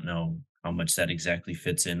just don't know how much that exactly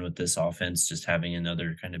fits in with this offense, just having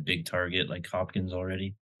another kind of big target like Hopkins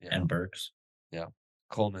already Yeah. and Burks. Yeah.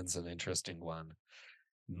 Coleman's an interesting one.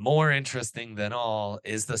 More interesting than all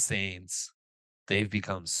is the Saints. They've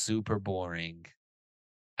become super boring.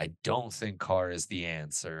 I don't think Carr is the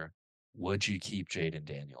answer. Would you keep Jaden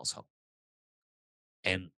Daniels home?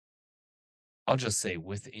 And I'll just say,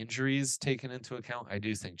 with injuries taken into account, I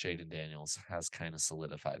do think Jaden Daniels has kind of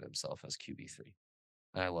solidified himself as QB3.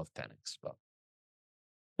 I love Penix, but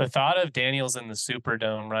The thought of Daniels in the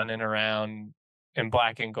Superdome running around in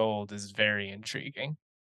black and gold is very intriguing.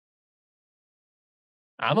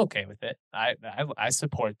 I'm okay with it. I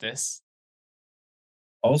support this.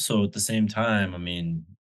 Also, at the same time, I mean,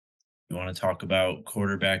 you want to talk about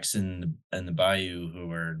quarterbacks in the Bayou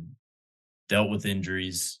who are dealt with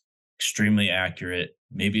injuries, extremely accurate,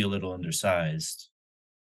 maybe a little undersized.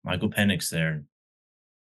 Michael Penix there.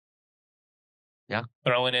 yeah,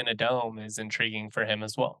 Throwing in a dome is intriguing for him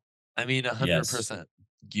as well. I mean, Yes. 100%.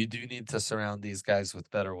 You do need to surround these guys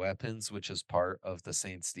with better weapons, which is part of the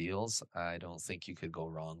Saints deals. I don't think you could go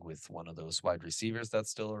wrong with one of those wide receivers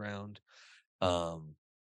that's still around. Um,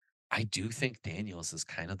 I do think Daniels is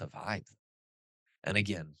kind of the vibe. And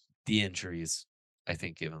again, the injuries, I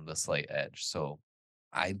think, give him the slight edge. So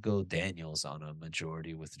I'd go Daniels on a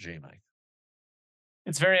majority with J Mike.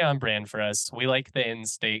 It's very on brand for us. We like the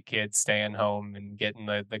in-state kids staying home and getting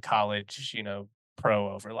the college,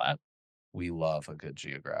 pro overlap. We love a good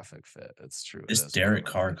geographic fit. It's true. It This is one Derek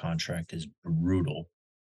of our Carr favorite. contract is brutal.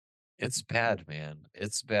 It's bad, man.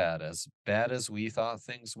 It's bad. As bad as we thought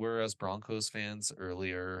things were as Broncos fans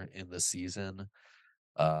earlier in the season,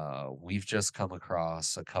 we've just come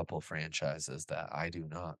across a couple franchises that I do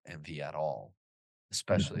not envy at all,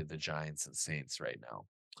 especially No. the Giants and Saints right now.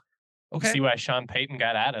 You Okay. see why Sean Payton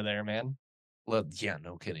got out of there, man. Yeah,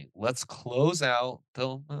 no kidding. Let's close out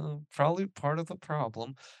the probably part of the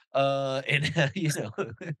problem. And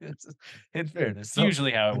in fairness, It's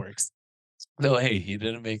usually how it works. no, hey, he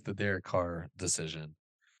didn't make the Derek Carr decision.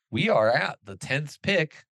 We are at the 10th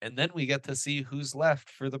pick, and then we get to see who's left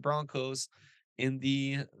for the Broncos in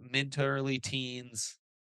the mid to early teens.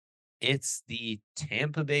 It's the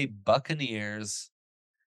Tampa Bay Buccaneers.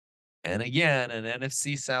 And again, an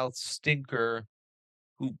NFC South stinker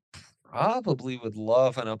who probably would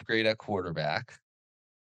love an upgrade at quarterback.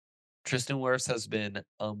 Tristan Wirfs has been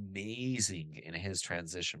amazing in his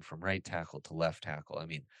transition from right tackle to left tackle. I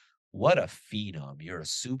mean, what a phenom. You're a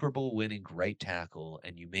Super Bowl winning right tackle,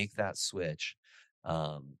 and you make that switch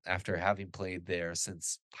after having played there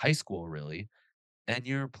since high school, really. And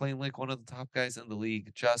you're playing like one of the top guys in the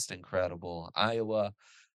league. Just incredible. Iowa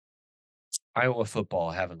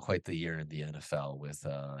football having quite the year in the NFL with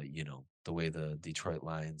the way the Detroit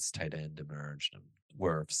Lions tight end emerged and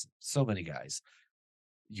Wirfs, so many guys.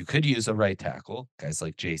 You could use a right tackle, guys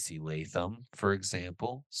like JC Latham, for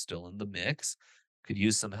example, still in the mix. Could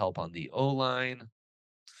use some help on the O line.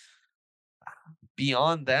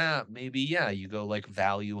 beyond that, maybe, yeah, you go like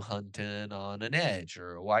value hunting on an edge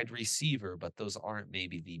or a wide receiver, but those aren't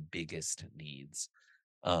maybe the biggest needs.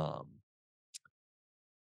 Um,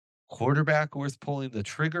 Quarterback worth pulling the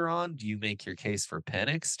trigger on? Do you make your case for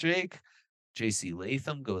Penix, Jake? JC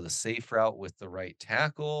Latham, go the safe route with the right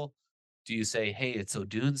tackle? Do you say, hey, it's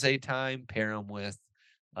Odunze time, pair him with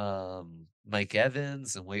Mike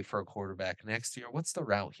Evans and wait for a quarterback next year? What's the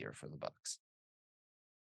route here for the Bucks?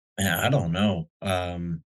 Man, I don't know.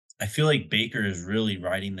 I feel like Baker is really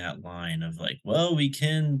riding that line of like, well, we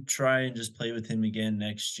can try and just play with him again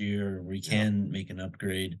next year, or we Yeah, can make an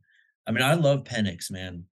upgrade. I mean, I love Penix,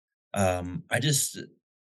 man. I just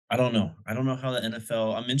I don't know. I don't know how the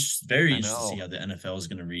NFL. I'm very I interested to see know. how the NFL is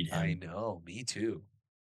going to read I him. know. Me too.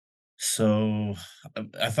 So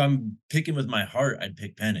if I'm picking with my heart, I'd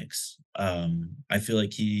pick Penix. I feel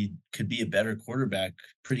like he could be a better quarterback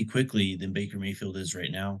pretty quickly than Baker Mayfield is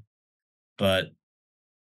right now. But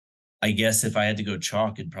I guess if I had to go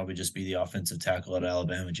chalk, it'd probably just be the offensive tackle at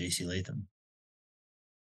Alabama, JC Latham.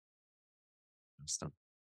 Interesting.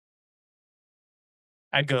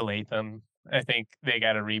 I'd go Latham. I think they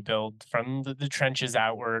got to rebuild from the trenches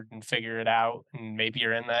outward and figure it out. And maybe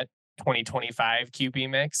you're in that 2025 QB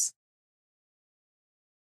mix.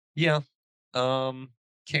 Yeah.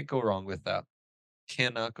 Can't go wrong with that.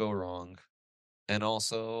 Cannot go wrong. And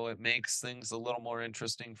also, it makes things a little more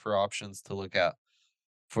interesting for options to look at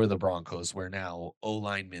for the Broncos, where now O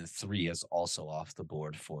lineman 3 is also off the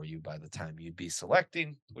board for you by the time you'd be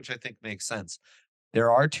selecting, which I think makes sense.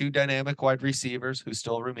 There are two dynamic wide receivers who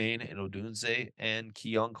still remain in Odunze and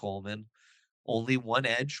Keon Coleman. Only one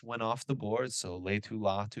edge went off the board, so Letu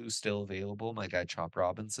Latu still available. My guy Chop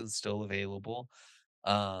Robinson's still available.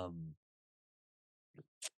 Um,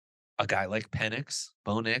 a guy like Penix,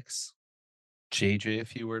 Bo Nix, JJ,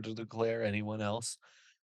 if you were to declare anyone else,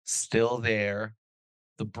 still there.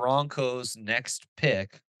 The Broncos' next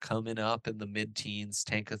pick coming up in the mid-teens.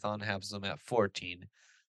 Tankathon has them at 14.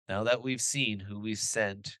 Now that we've seen who we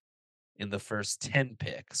sent in the first 10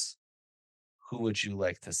 picks, who would you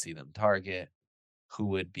like to see them target? Who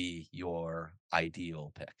would be your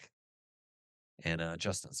ideal pick? And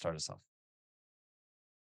Justin, start us off.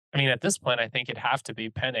 I mean, at this point, I think it'd have to be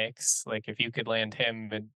Penix. Like, if you could land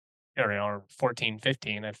him or 14,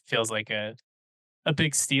 15, it feels like a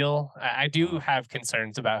big steal. I do Uh, have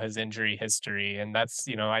concerns about his injury history, and that's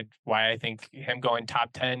why I think him going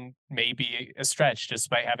top 10 may be a stretch,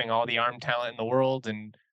 despite having all the arm talent in the world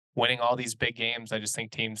and winning all these big games. I just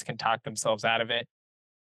think teams can talk themselves out of it.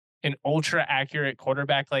 An ultra accurate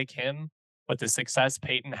quarterback like him, with the success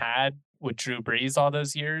Peyton had with Drew Brees all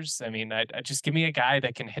those years, I mean, I just give me a guy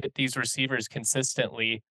that can hit these receivers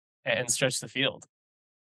consistently and stretch the field.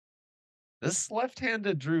 this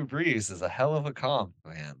left-handed Drew Brees is a hell of a comp,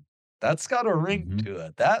 man. That's got a ring Mhm. to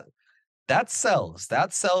it. That sells.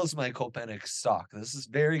 That sells Michael Penix stock. This is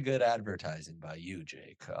very good advertising by you,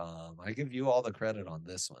 Jake. I give you all the credit on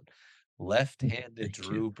this one. Left-handed Thank you.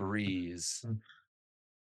 Drew Brees.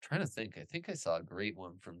 Trying to think. I think I saw a great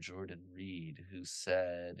one from Jordan Reed who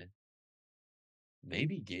said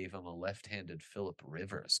maybe gave him a left-handed Philip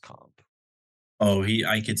Rivers comp. Oh,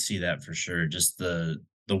 I could see that for sure. Just the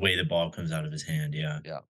way the ball comes out of his hand, yeah.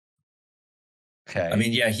 Yeah. I Okay.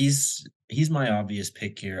 mean, yeah, he's my obvious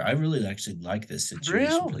pick here. I really actually like this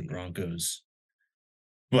situation for the Really? Broncos.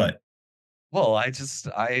 But Well,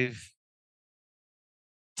 I've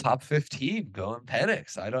top 15 going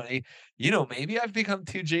Penix. I don't maybe I've become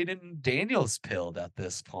too Jaden Daniels pilled at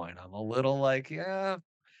this point. I'm a little like, yeah,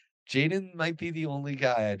 Jaden might be the only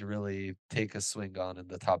guy I'd really take a swing on in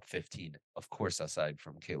the top 15. Of course, aside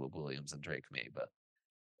from Caleb Williams and Drake May, but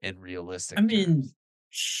in I realistic mean, terms.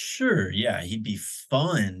 sure, yeah, he'd be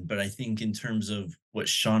fun, but I think in terms of what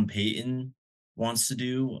Sean Payton wants to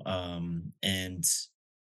do, and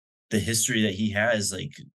the history that he has,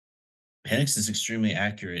 like Penix is extremely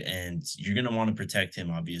accurate, and you're going to want to protect him.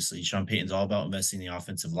 Obviously, Sean Payton's all about investing in the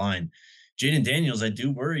offensive line. Jaden Daniels, I do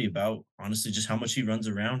worry about honestly just how much he runs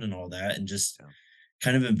around and all that, and just Yeah.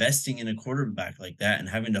 kind of investing in a quarterback like that and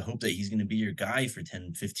having to hope that he's going to be your guy for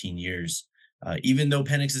 10, 15 years. Even though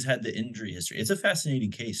Penix has had the injury history, it's a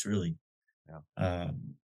fascinating case, really. Yeah.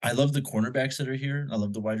 I love the cornerbacks that are here. I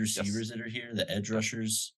love the wide Yes. receivers that are here, the edge Yep.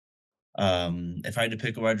 rushers. If I had to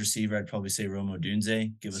pick a wide receiver, I'd probably say Romo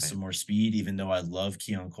Dunze, give us some Same. more speed, even though I love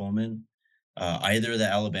Keon Coleman. Either of the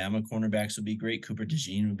Alabama cornerbacks would be great. Cooper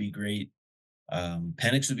DeJean would be great.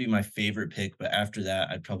 Penix would be my favorite pick, but after that,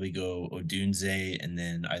 I'd probably go Odunze and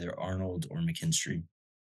then either Arnold or McKinstry.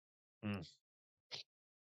 Mm.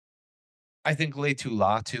 I think Letu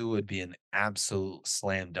Latu would be an absolute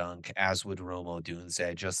slam dunk, as would Romo Dunze.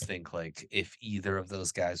 I just think like if either of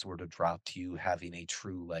those guys were to drop to you, having a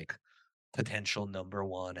true like potential number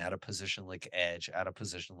one at a position like edge, at a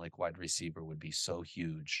position like wide receiver would be so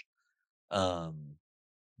huge. Um,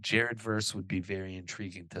 Jared Verse would be very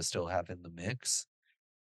intriguing to still have in the mix.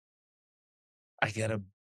 I get a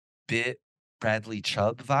bit Bradley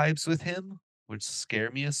Chubb vibes with him, which scare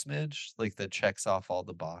me a smidge. Like that checks off all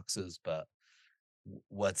the boxes, but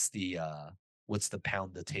what's the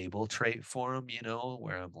pound the table trait for him, you know,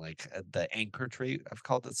 where I'm like the anchor trait, I've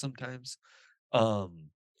called it sometimes. Um,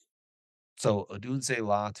 so Odunze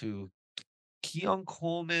Latu, Keon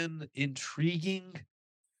Coleman, intriguing.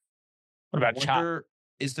 What about Chop? Wonder,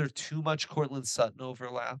 is there too much Cortland Sutton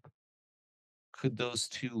overlap? Could those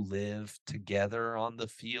two live together on the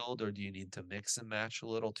field, or do you need to mix and match a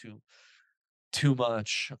little too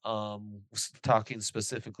much? Talking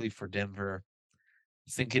specifically for Denver,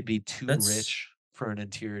 I think it'd be too That's rich for an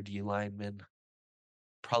interior D lineman,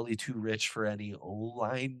 probably too rich for any O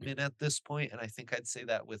lineman at this point, and I think I'd say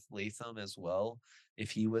that with Latham as well,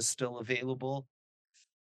 if he was still available.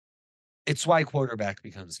 It's why quarterback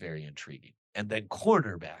becomes very intriguing. And then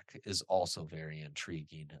cornerback is also very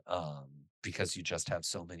intriguing, because you just have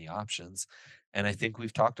so many options. And I think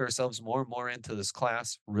we've talked ourselves more and more into this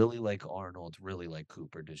class, really like Arnold, really like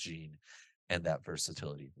Cooper DeJean, and that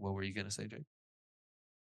versatility. What were you going to say, Jake?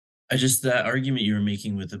 I just that argument you were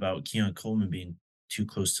making with about Keon Coleman being too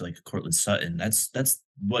close to like a Cortland Sutton. That's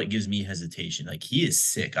what gives me hesitation. Like he is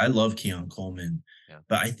sick. I love Keon Coleman, Yeah.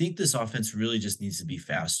 but I think this offense really just needs to be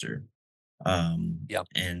faster. Yep.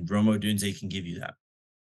 And Romo Dunze can give you that.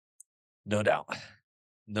 No doubt.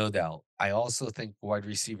 No doubt. I also think wide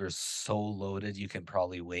receivers so loaded, you can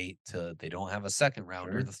probably wait to they don't have a second round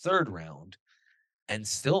or Sure. the third round. And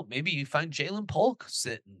still, maybe you find Jalen Polk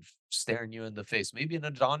sitting, staring you in the face. Maybe an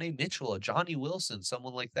Adonai Mitchell, a Johnny Wilson,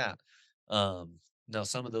 someone like that. Now,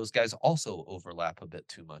 some of those guys also overlap a bit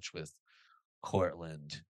too much with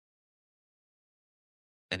Cortland.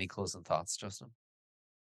 Any closing thoughts, Justin?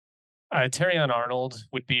 Terrion Arnold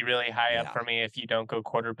would be really high up Yeah, for me if you don't go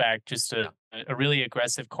quarterback. Just yeah. a really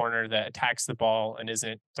aggressive corner that attacks the ball and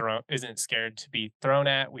isn't scared to be thrown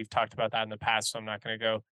at. We've talked about that in the past, so I'm not going to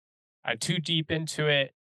go too deep into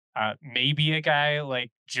it. Maybe a guy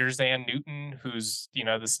like Jerzan Newton, who's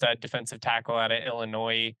the stud defensive tackle out of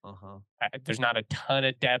Illinois. Uh-huh. There's not a ton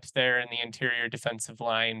of depth there in the interior defensive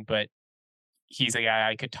line, but he's a guy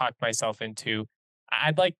I could talk myself into.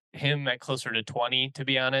 I'd like him at closer to 20, to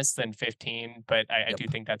be honest, than 15, but I Yep. do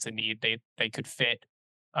think that's a need they could fit.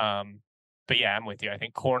 Um, but yeah, I'm with you. I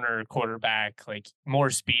think corner, quarterback, like more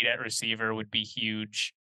speed at receiver would be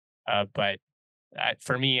huge. But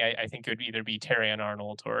for me, I think it would either be Terry and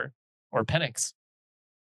Arnold or Penix.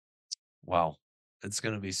 Wow. It's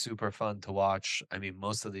going to be super fun to watch. I mean,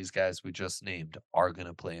 most of these guys we just named are going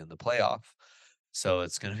to play in the playoff. So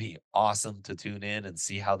it's going to be awesome to tune in and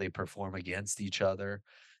see how they perform against each other.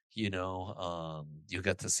 You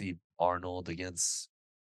get to see Arnold against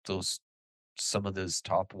those some of those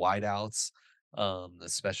top wideouts,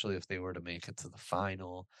 especially if they were to make it to the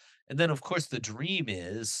final. And then, of course, the dream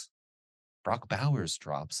is Brock Bowers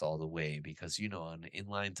drops all the way because, an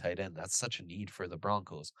inline tight end, that's such a need for the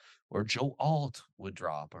Broncos. Or Joe Alt would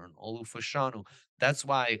drop or an Olufashanu. That's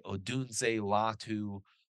why Odunze, Latu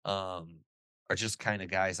are just kind of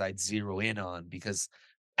guys I'd zero in on because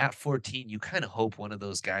at 14, you kind of hope one of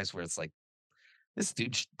those guys where it's like, this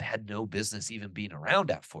dude had no business even being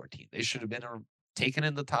around at 14. They should have been taken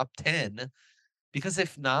in the top 10 because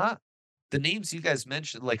if not, the names you guys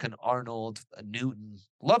mentioned, like an Arnold, a Newton,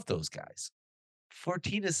 love those guys.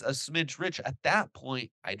 14 is a smidge rich. At that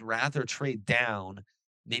point, I'd rather trade down,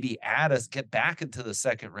 maybe add us, get back into the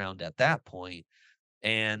second round at that point.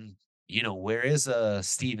 And, where is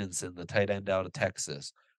Stevenson, the tight end out of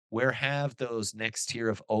Texas? Where have those next tier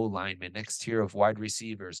of O linemen, next tier of wide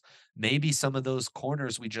receivers? Maybe some of those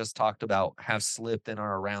corners we just talked about have slipped and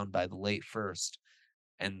are around by the late first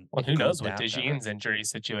and Well, who go knows with that DeJean's direction. injury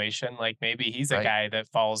situation? Like maybe he's a Right. guy that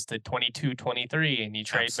falls to 22, 23, and you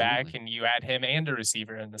trade back Absolutely. and you add him and a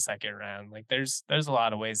receiver in the second round. Like there's a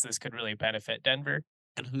lot of ways this could really benefit Denver.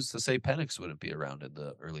 And who's to say Penix wouldn't be around in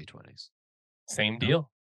the early 20s? Same No.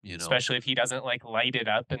 deal. You know, Especially if he doesn't like light it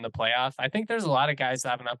up in the playoff. I think there's a lot of guys that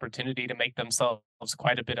have an opportunity to make themselves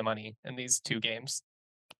quite a bit of money in these two games.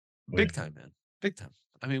 Big Would. time, man. Big time.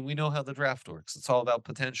 I mean, we know how the draft works. It's all about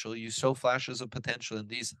potential. You show flashes of potential in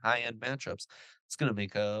these high-end matchups. It's going to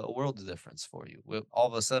make a world of difference for you. All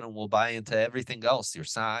of a sudden, we'll buy into everything else, your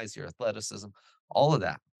size, your athleticism, all of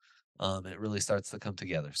that. It really starts to come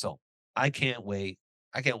together. So I can't wait.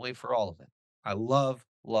 I can't wait for all of it. I love,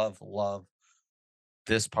 love, love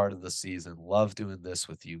this part of the season. Love doing this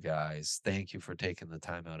with you guys. Thank you for taking the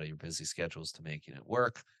time out of your busy schedules to making it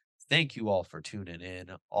work. Thank you all for tuning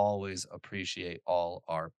in. Always appreciate all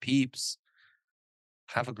our peeps.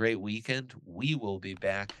 Have a great weekend. We will be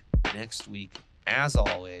back next week as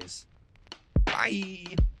always.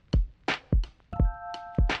 Bye.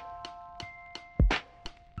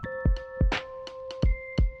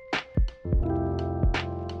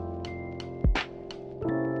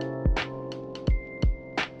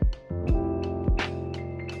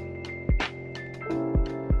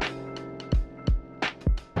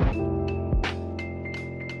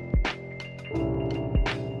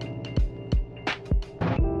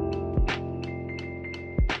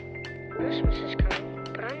 Christmas is coming,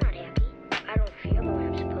 but I'm not happy. I don't feel the way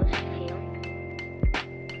I'm supposed to feel.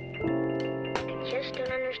 I just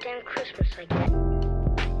don't understand Christmas like that.